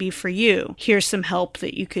may not be for you. Here's some help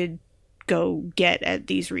that you could go get at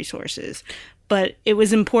these resources. But it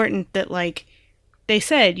was important that, they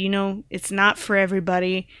said, it's not for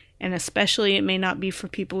everybody, and especially it may not be for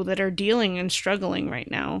people that are dealing and struggling right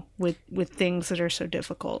now with things that are so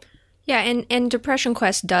difficult. Yeah, and Depression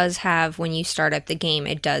Quest does have, when you start up the game,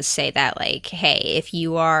 it does say that, hey, if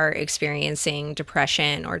you are experiencing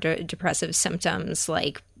depression or depressive symptoms,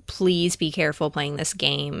 please be careful playing this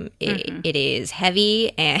game. It is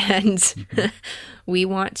heavy, and we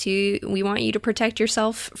want you to protect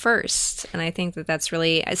yourself first. And I think that's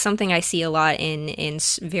really something I see a lot in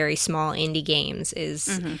very small indie games,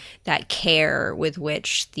 is that care with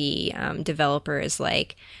which the developer is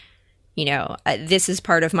this is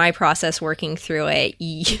part of my process working through it.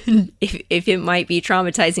 If it might be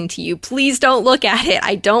traumatizing to you, please don't look at it.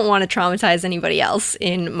 I don't want to traumatize anybody else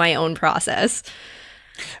in my own process.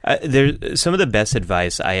 Some of the best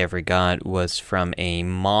advice I ever got was from a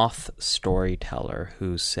moth storyteller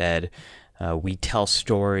who said, we tell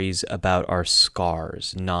stories about our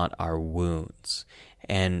scars, not our wounds.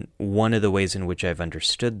 And one of the ways in which I've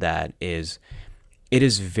understood that is it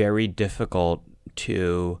is very difficult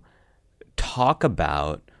to talk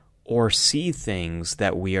about or see things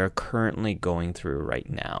that we are currently going through right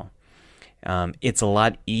now. It's a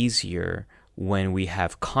lot easier when we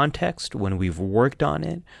have context, when we've worked on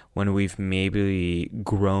it, when we've maybe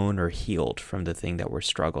grown or healed from the thing that we're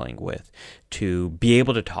struggling with, to be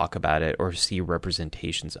able to talk about it or see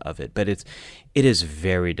representations of it. But it is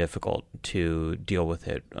very difficult to deal with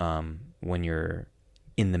it when you're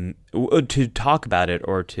to talk about it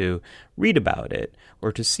or to read about it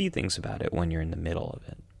or to see things about it when you're in the middle of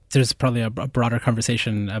it. There's probably a broader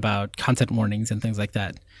conversation about content warnings and things like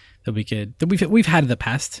that we've had in the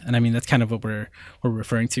past, and I mean that's kind of what we're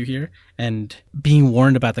referring to here. And being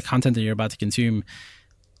warned about the content that you're about to consume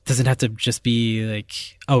doesn't have to just be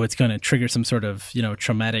like, oh, it's going to trigger some sort of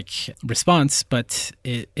traumatic response, but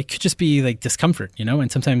it could just be like discomfort,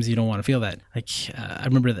 and sometimes you don't want to feel that. Like I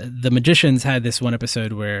remember the Magicians had this one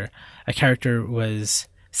episode where a character was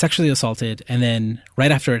sexually assaulted, and then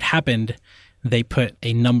right after it happened, they put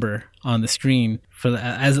a number on the screen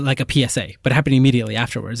as like a PSA, but it happened immediately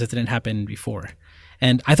afterwards. It didn't happen before.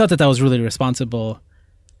 And I thought that was really responsible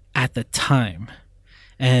at the time.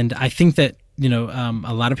 And I think that,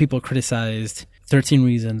 a lot of people criticized 13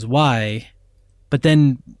 Reasons Why, but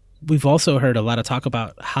then we've also heard a lot of talk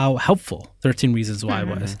about how helpful 13 Reasons Why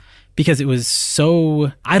was, because it was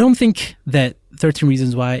so, I don't think that 13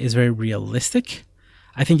 Reasons Why is very realistic.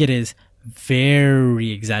 I think it is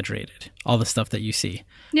very exaggerated, all the stuff that you see.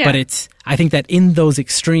 Yeah. But I think that in those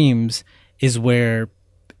extremes is where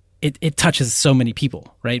it touches so many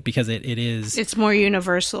people, right? Because it's more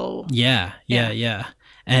universal. Yeah.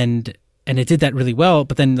 And it did that really well.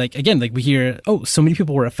 But then we hear, so many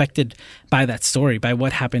people were affected by that story, by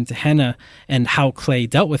what happened to Hannah and how Clay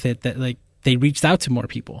dealt with it, that they reached out to more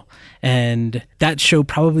people. And that show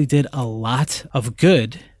probably did a lot of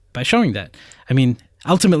good by showing that. I mean,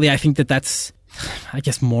 ultimately, I think that's, I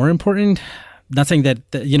guess, more important. Not saying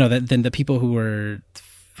that than the people who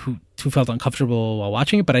felt uncomfortable while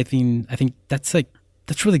watching it, but I think that's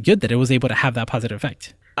really good that it was able to have that positive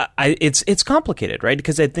effect. It's complicated, right?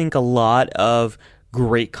 Because I think a lot of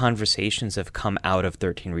great conversations have come out of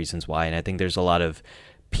 13 Reasons Why, and I think there's a lot of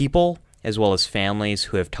people as well as families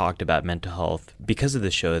who have talked about mental health because of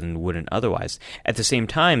the show and wouldn't otherwise. At the same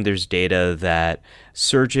time, there's data that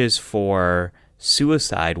surges for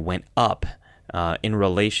suicide went up in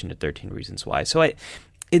relation to 13 Reasons Why. So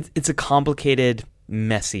it's a complicated,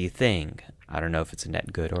 messy thing. I don't know if it's a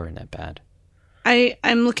net good or a net bad.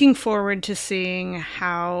 I'm looking forward to seeing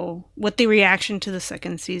what the reaction to the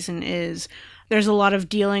second season is. There's a lot of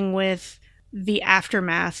dealing with the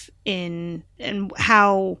aftermath and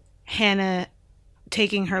how Hannah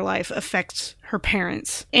taking her life affects her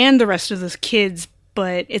parents and the rest of the kids,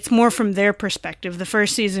 but it's more from their perspective. The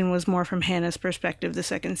first season was more from Hannah's perspective. The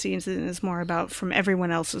second season is more about from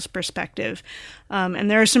everyone else's perspective. And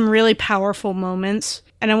there are some really powerful moments.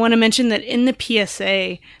 And I want to mention that in the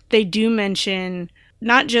PSA, they do mention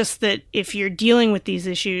not just that if you're dealing with these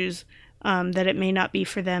issues, that it may not be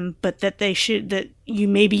for them, but that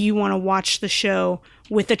you want to watch the show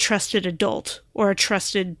with a trusted adult or a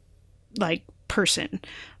trusted person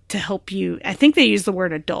to help you. I think they use the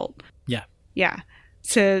word adult. Yeah.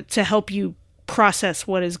 To help you process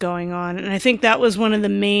what is going on. And I think that was one of the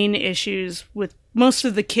main issues with most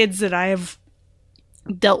of the kids that I have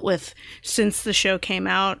dealt with since the show came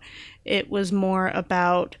out. It was more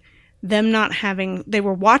about them they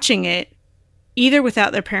were watching it either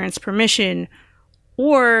without their parents' permission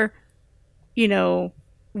or,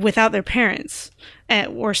 without their parents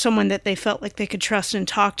or someone that they felt like they could trust and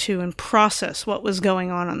talk to and process what was going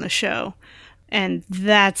on the show. And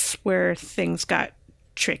that's where things got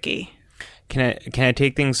tricky. Can I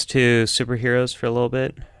take things to superheroes for a little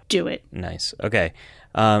bit? Do it. Nice. Okay.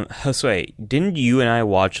 Josue, didn't you and I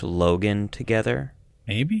watch Logan together?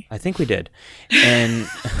 Maybe. I think we did. And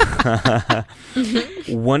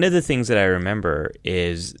one of the things that I remember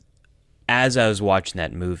is as I was watching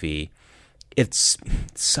that movie, it's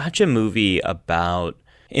such a movie about,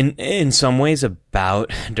 in some ways,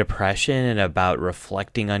 about depression and about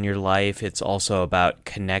reflecting on your life. It's also about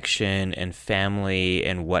connection and family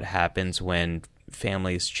and what happens when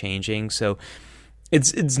family is changing. So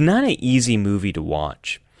it's not an easy movie to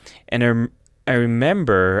watch. And I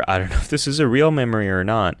remember, I don't know if this is a real memory or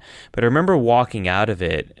not, but I remember walking out of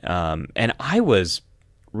it, and I was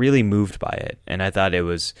really moved by it. And I thought it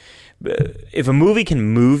was, if a movie can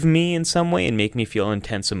move me in some way and make me feel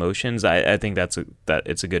intense emotions, I think that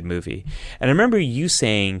it's a good movie. And I remember you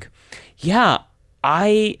saying, yeah,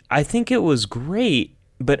 I think it was great,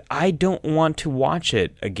 but I don't want to watch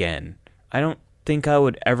it again. I don't think I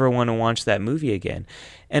would ever want to watch that movie again.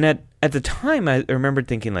 And at the time, I remember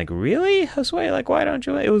thinking, really, Josue? Why don't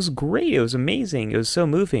you? It was great. It was amazing. It was so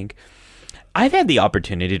moving. I've had the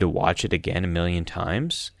opportunity to watch it again a million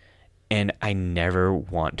times, and I never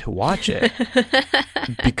want to watch it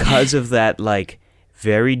because of that, like,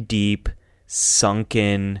 very deep,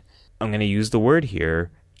 sunken, I'm going to use the word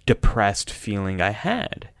here, depressed feeling I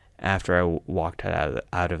had after I walked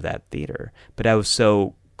out of that theater. But I was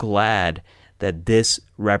so glad that this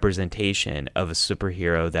representation of a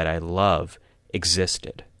superhero that I love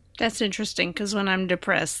existed. That's interesting, because when I'm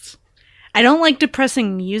depressed, I don't like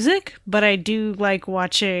depressing music, but I do like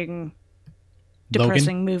watching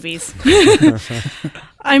depressing movies.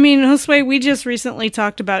 I mean, Josue, we just recently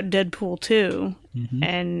talked about Deadpool 2,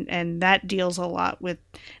 and that deals a lot with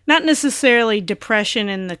not necessarily depression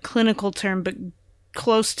in the clinical term, but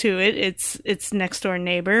close to it. It's next door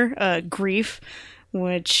neighbor, grief,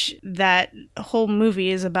 which that whole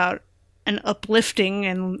movie is about an uplifting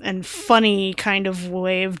and funny kind of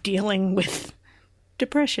way of dealing with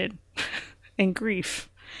depression and grief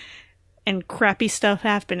and crappy stuff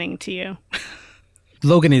happening to you.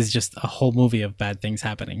 Logan is just a whole movie of bad things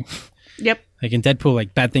happening. Yep. Like in Deadpool,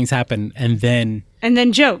 like bad things happen, and then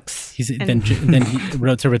jokes. Then he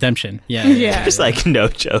Road to Redemption. Yeah. There's like no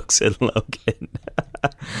jokes in Logan.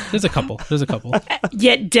 There's a couple.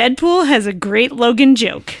 Yet Deadpool has a great Logan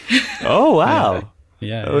joke. Oh wow.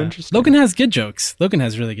 Yeah. Oh, interesting. Logan has good jokes. Logan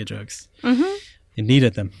has really good jokes. Mm-hmm. It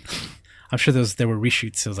needed them. I'm sure there were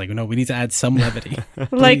reshoots. I was like, no, we need to add some levity.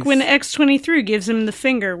 Like when X-23 gives him the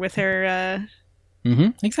finger with her.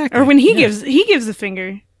 Exactly. Or when he gives the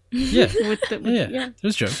finger. Yeah. Yeah.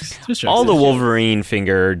 There's jokes. All the Wolverine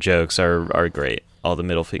finger jokes are great. All the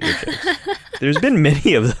middle finger jokes. There's been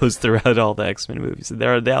many of those throughout all the X-Men movies.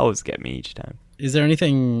 They always get me each time. Is there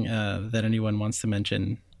anything that anyone wants to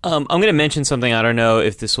mention? I'm going to mention something. I don't know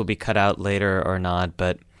if this will be cut out later or not,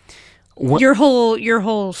 but your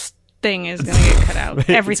whole thing is going to get cut out.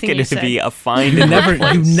 Everything you said. It's going to be a find. You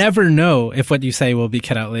never know if what you say will be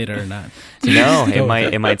cut out later or not. No,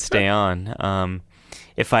 it might stay on.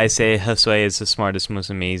 If I say Josue is the smartest, most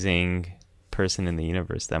amazing person in the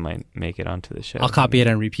universe, that might make it onto the show. I'll copy it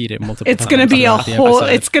and repeat it multiple times. It's going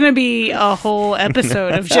to be a whole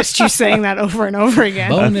episode of just you saying that over and over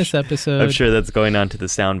again. Bonus episode. I'm sure that's going onto the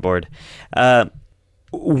soundboard.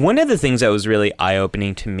 One of the things that was really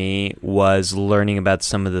eye-opening to me was learning about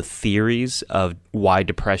some of the theories of why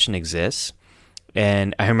depression exists.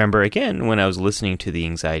 And I remember, again, when I was listening to the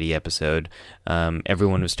anxiety episode,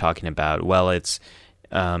 everyone was talking about, well, it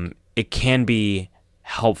can be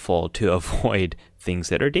helpful to avoid things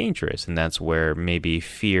that are dangerous, and that's where maybe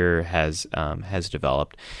fear has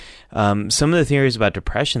developed. Some of the theories about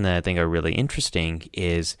depression that I think are really interesting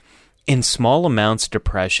is, in small amounts,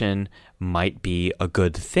 depression might be a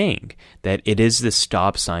good thing, that it is this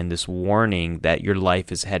stop sign, this warning that your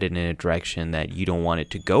life is headed in a direction that you don't want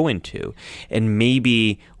it to go into. And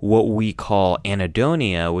maybe what we call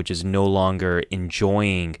anhedonia, which is no longer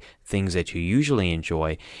enjoying things that you usually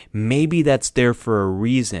enjoy, maybe that's there for a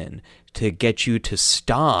reason, to get you to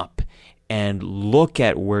stop and look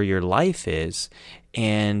at where your life is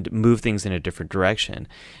and move things in a different direction.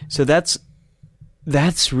 So that's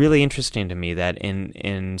really interesting to me, that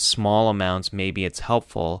in small amounts maybe it's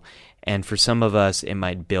helpful, and for some of us it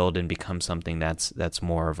might build and become something that's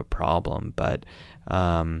more of a problem. But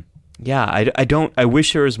I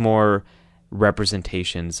wish there was more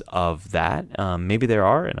representations of that. Maybe there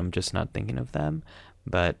are, and I'm just not thinking of them.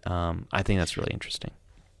 But I think that's really interesting.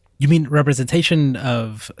 You mean representation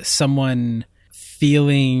of someone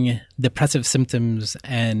feeling depressive symptoms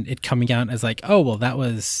and it coming out as like, oh, well, that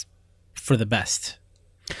was for the best?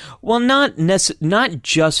 Well, not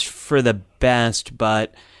just for the best,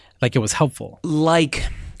 but like it was helpful. Like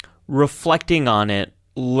reflecting on it,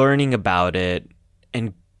 learning about it,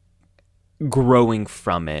 and growing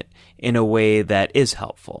from it in a way that is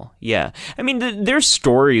helpful. Yeah. I mean, there's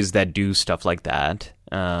stories that do stuff like that,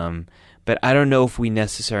 but I don't know if we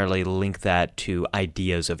necessarily link that to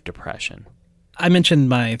ideas of depression. I mentioned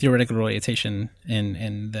my theoretical orientation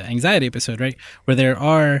in the anxiety episode, right? Where there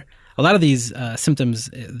are a lot of these symptoms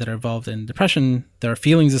that are involved in depression. There are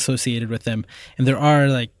feelings associated with them, and there are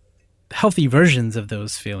like healthy versions of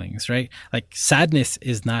those feelings, right? Like sadness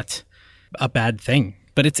is not a bad thing,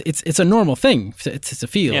 but it's a normal thing to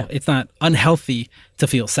feel. Yeah. It's not unhealthy to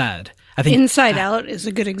feel sad. I think Inside Out is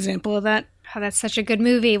a good example of that. Oh, that's such a good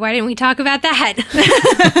movie. Why didn't we talk about that?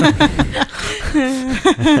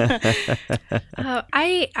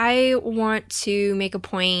 I want to make a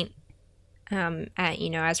point.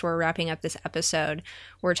 As we're wrapping up this episode,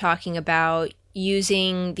 we're talking about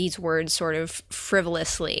using these words sort of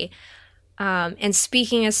frivolously. And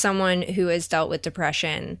speaking as someone who has dealt with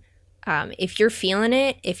depression, If you're feeling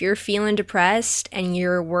it, if you're feeling depressed and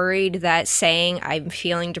you're worried that saying I'm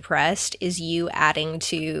feeling depressed is you adding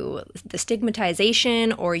to the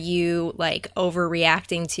stigmatization or you like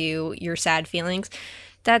overreacting to your sad feelings,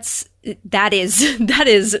 that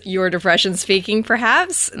is your depression speaking,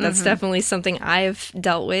 perhaps. That's definitely something I've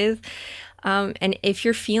dealt with. And if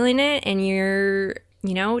you're feeling it and you're,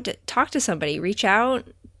 talk to somebody, reach out,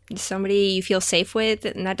 somebody you feel safe with,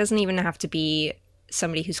 and that doesn't even have to be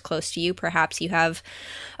somebody who's close to you. Perhaps you have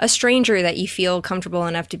a stranger that you feel comfortable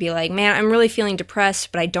enough to be like, man, I'm really feeling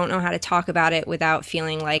depressed, but I don't know how to talk about it without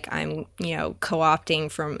feeling like I'm, co-opting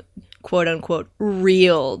from quote unquote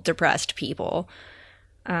real depressed people.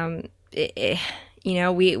 We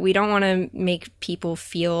don't want to make people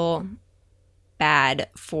feel bad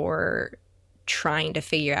for trying to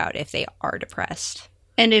figure out if they are depressed.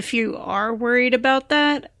 And if you are worried about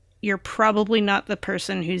that, you're probably not the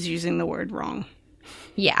person who's using the word wrong.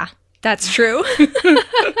 Yeah, that's true.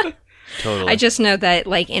 Totally. I just know that,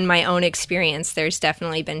 like, in my own experience, there's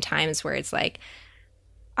definitely been times where it's like,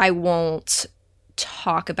 I won't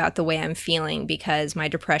talk about the way I'm feeling because my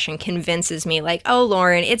depression convinces me, like, oh,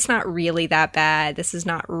 Lauren, it's not really that bad. This is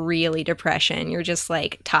not really depression. You're just,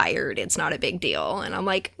 like, tired. It's not a big deal. And I'm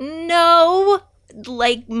like, no,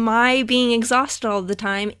 like, my being exhausted all the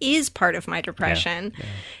time is part of my depression. Yeah.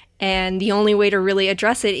 And the only way to really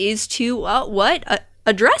address it is to,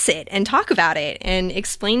 address it and talk about it and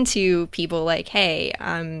explain to people like, hey,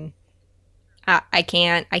 I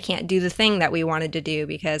can't do the thing that we wanted to do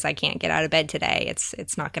because I can't get out of bed today.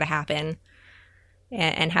 It's not going to happen.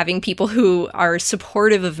 And having people who are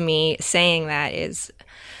supportive of me saying that is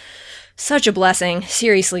such a blessing.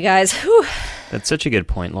 Seriously, guys. Whew. That's such a good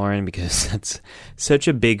point, Lauren, because that's such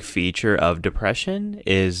a big feature of depression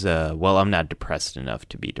is, I'm not depressed enough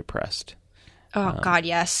to be depressed. Oh, God,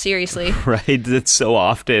 yes. Seriously. Right? It's so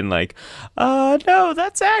often like, no,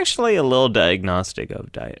 that's actually a little diagnostic of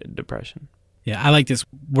depression. Yeah, I like this.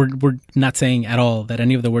 We're not saying at all that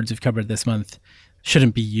any of the words we've covered this month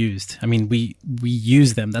shouldn't be used. I mean, we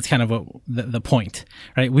use them. That's kind of what the point,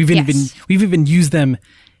 right? We've even used them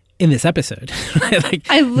in this episode. Like,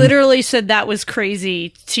 I literally said that was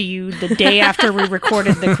crazy to you the day after we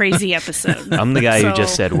recorded the crazy episode. I'm the guy who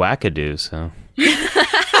just said wackadoo, so.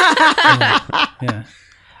 Yeah.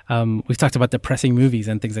 We've talked about depressing movies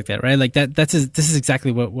and things like that, right? Like this is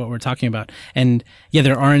exactly what we're talking about. And yeah,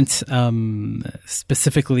 there aren't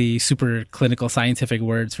specifically super clinical scientific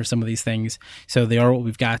words for some of these things. So they are what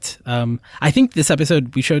we've got. I think this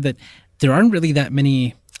episode we showed that there aren't really that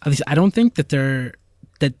many, at least I don't think that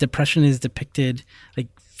that depression is depicted like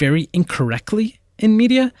very incorrectly in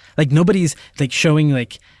media. Like nobody's like showing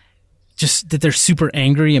like just that they're super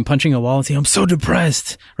angry and punching a wall and saying, I'm so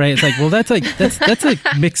depressed, right? It's like, well, that's like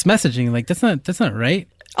mixed messaging. Like that's not right.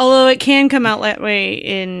 Although it can come out that way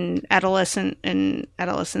in adolescence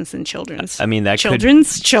and children's. I mean, that children.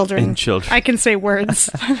 I can say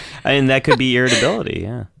words. I mean, that could be irritability.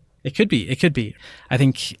 Yeah, it could be. I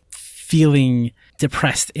think feeling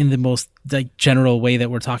depressed in the most like general way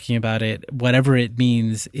that we're talking about it, whatever it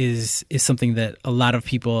means, is something that a lot of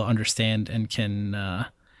people understand and can.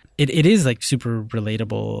 It is like super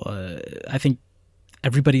relatable. I think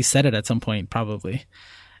everybody said it at some point, probably,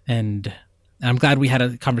 and I'm glad we had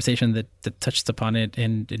a conversation that touched upon it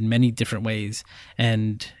in many different ways.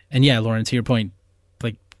 And yeah, Lauren, to your point,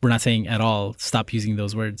 like we're not saying at all stop using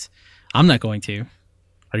those words. I'm not going to.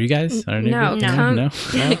 Are you guys? No.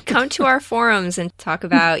 Come to our forums and talk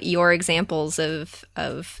about your examples of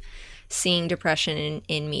seeing depression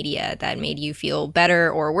in media that made you feel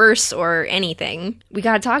better or worse or anything. We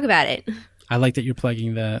got to talk about it. I like that you're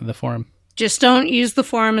plugging the forum. Just don't use the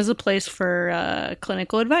forum as a place for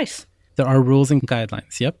clinical advice. There are rules and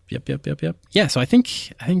guidelines. Yep. Yeah, so I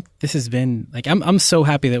think this has been like I'm so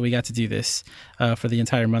happy that we got to do this for the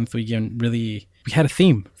entire month. We had a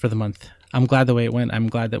theme for the month. I'm glad the way it went. I'm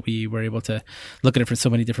glad that we were able to look at it from so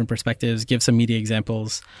many different perspectives, give some media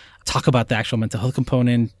examples, talk about the actual mental health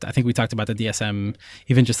component. I think we talked about the DSM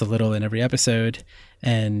even just a little in every episode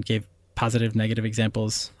and gave positive, negative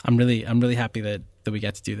examples. I'm really happy that we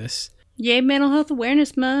got to do this. Yay, Mental Health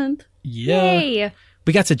Awareness Month. Yeah. Yay.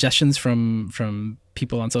 We got suggestions from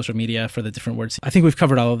people on social media for the different words. I think we've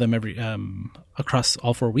covered all of them across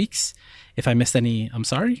all 4 weeks. If I missed any, I'm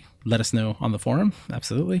sorry. Let us know on the forum.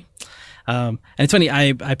 Absolutely. And it's funny,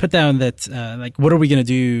 I put down that, like, what are we going to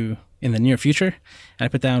do in the near future? And I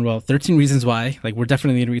put down, 13 reasons why. Like, we're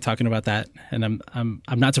definitely going to be talking about that. And I'm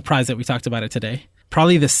not surprised that we talked about it today.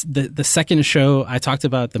 Probably the second show I talked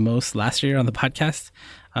about the most last year on the podcast.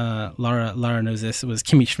 Lara knows this. It was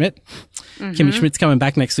Kimmy Schmidt. Kimmy Schmidt's coming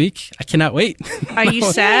back next week. I cannot wait. Are you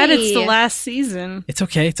sad? It's the last season. It's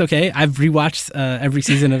okay. It's okay. I've rewatched every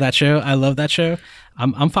season of that show. I love that show.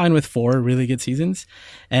 I'm fine with 4 really good seasons.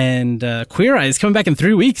 And Queer Eye is coming back in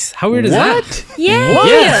 3 weeks. How weird is that? Yeah.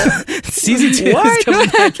 Yeah. Season 2 is coming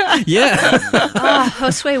back. Yeah. Oh,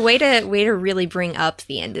 Josue, way to really bring up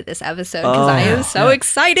the end of this episode because I am so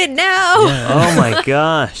excited now. Yeah. Oh my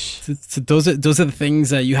gosh. So those are the things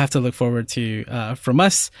that you have to look forward to from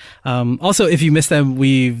us. Also, if you missed them,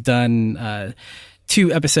 we've done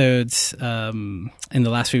 2 episodes in the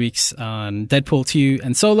last few weeks on Deadpool 2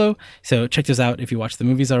 and Solo. So check those out if you watched the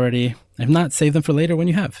movies already. If not, save them for later when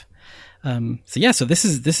you have. So this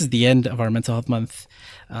is the end of our Mental Health Month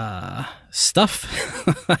stuff.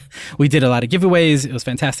 We did a lot of giveaways. It was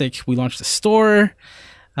fantastic. We launched a store.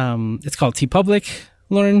 It's called TeePublic,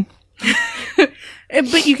 Lauren.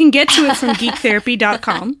 But you can get to it from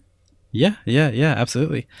geektherapy.com. Yeah,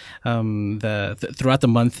 absolutely. Throughout the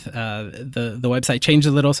month, the website changed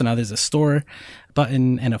a little, so now there's a store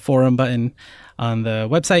button and a forum button on the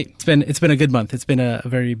website. It's been a good month. It's been a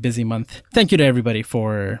very busy month. Thank you to everybody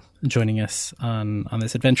for joining us on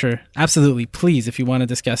this adventure. Absolutely, please, if you want to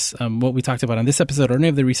discuss what we talked about on this episode or any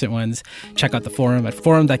of the recent ones, check out the forum at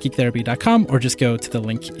forum.geektherapy.com or just go to the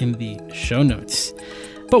link in the show notes.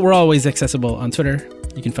 But we're always accessible on Twitter.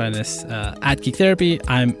 You can find us at Geek Therapy.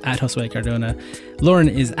 I'm at Josue Cardona. Lauren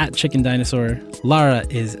is at Chicken Dinosaur. Lara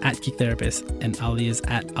is at Geek Therapist. And Ali is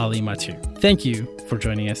at Ali Matu. Thank you for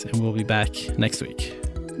joining us, and we'll be back next week.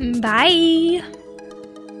 Bye.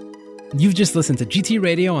 You've just listened to GT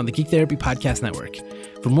Radio on the Geek Therapy Podcast Network.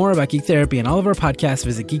 For more about Geek Therapy and all of our podcasts,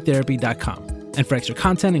 visit geektherapy.com. And for extra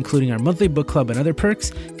content, including our monthly book club and other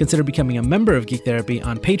perks, consider becoming a member of Geek Therapy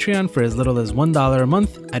on Patreon for as little as $1 a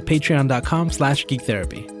month at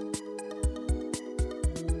patreon.com/geektherapy.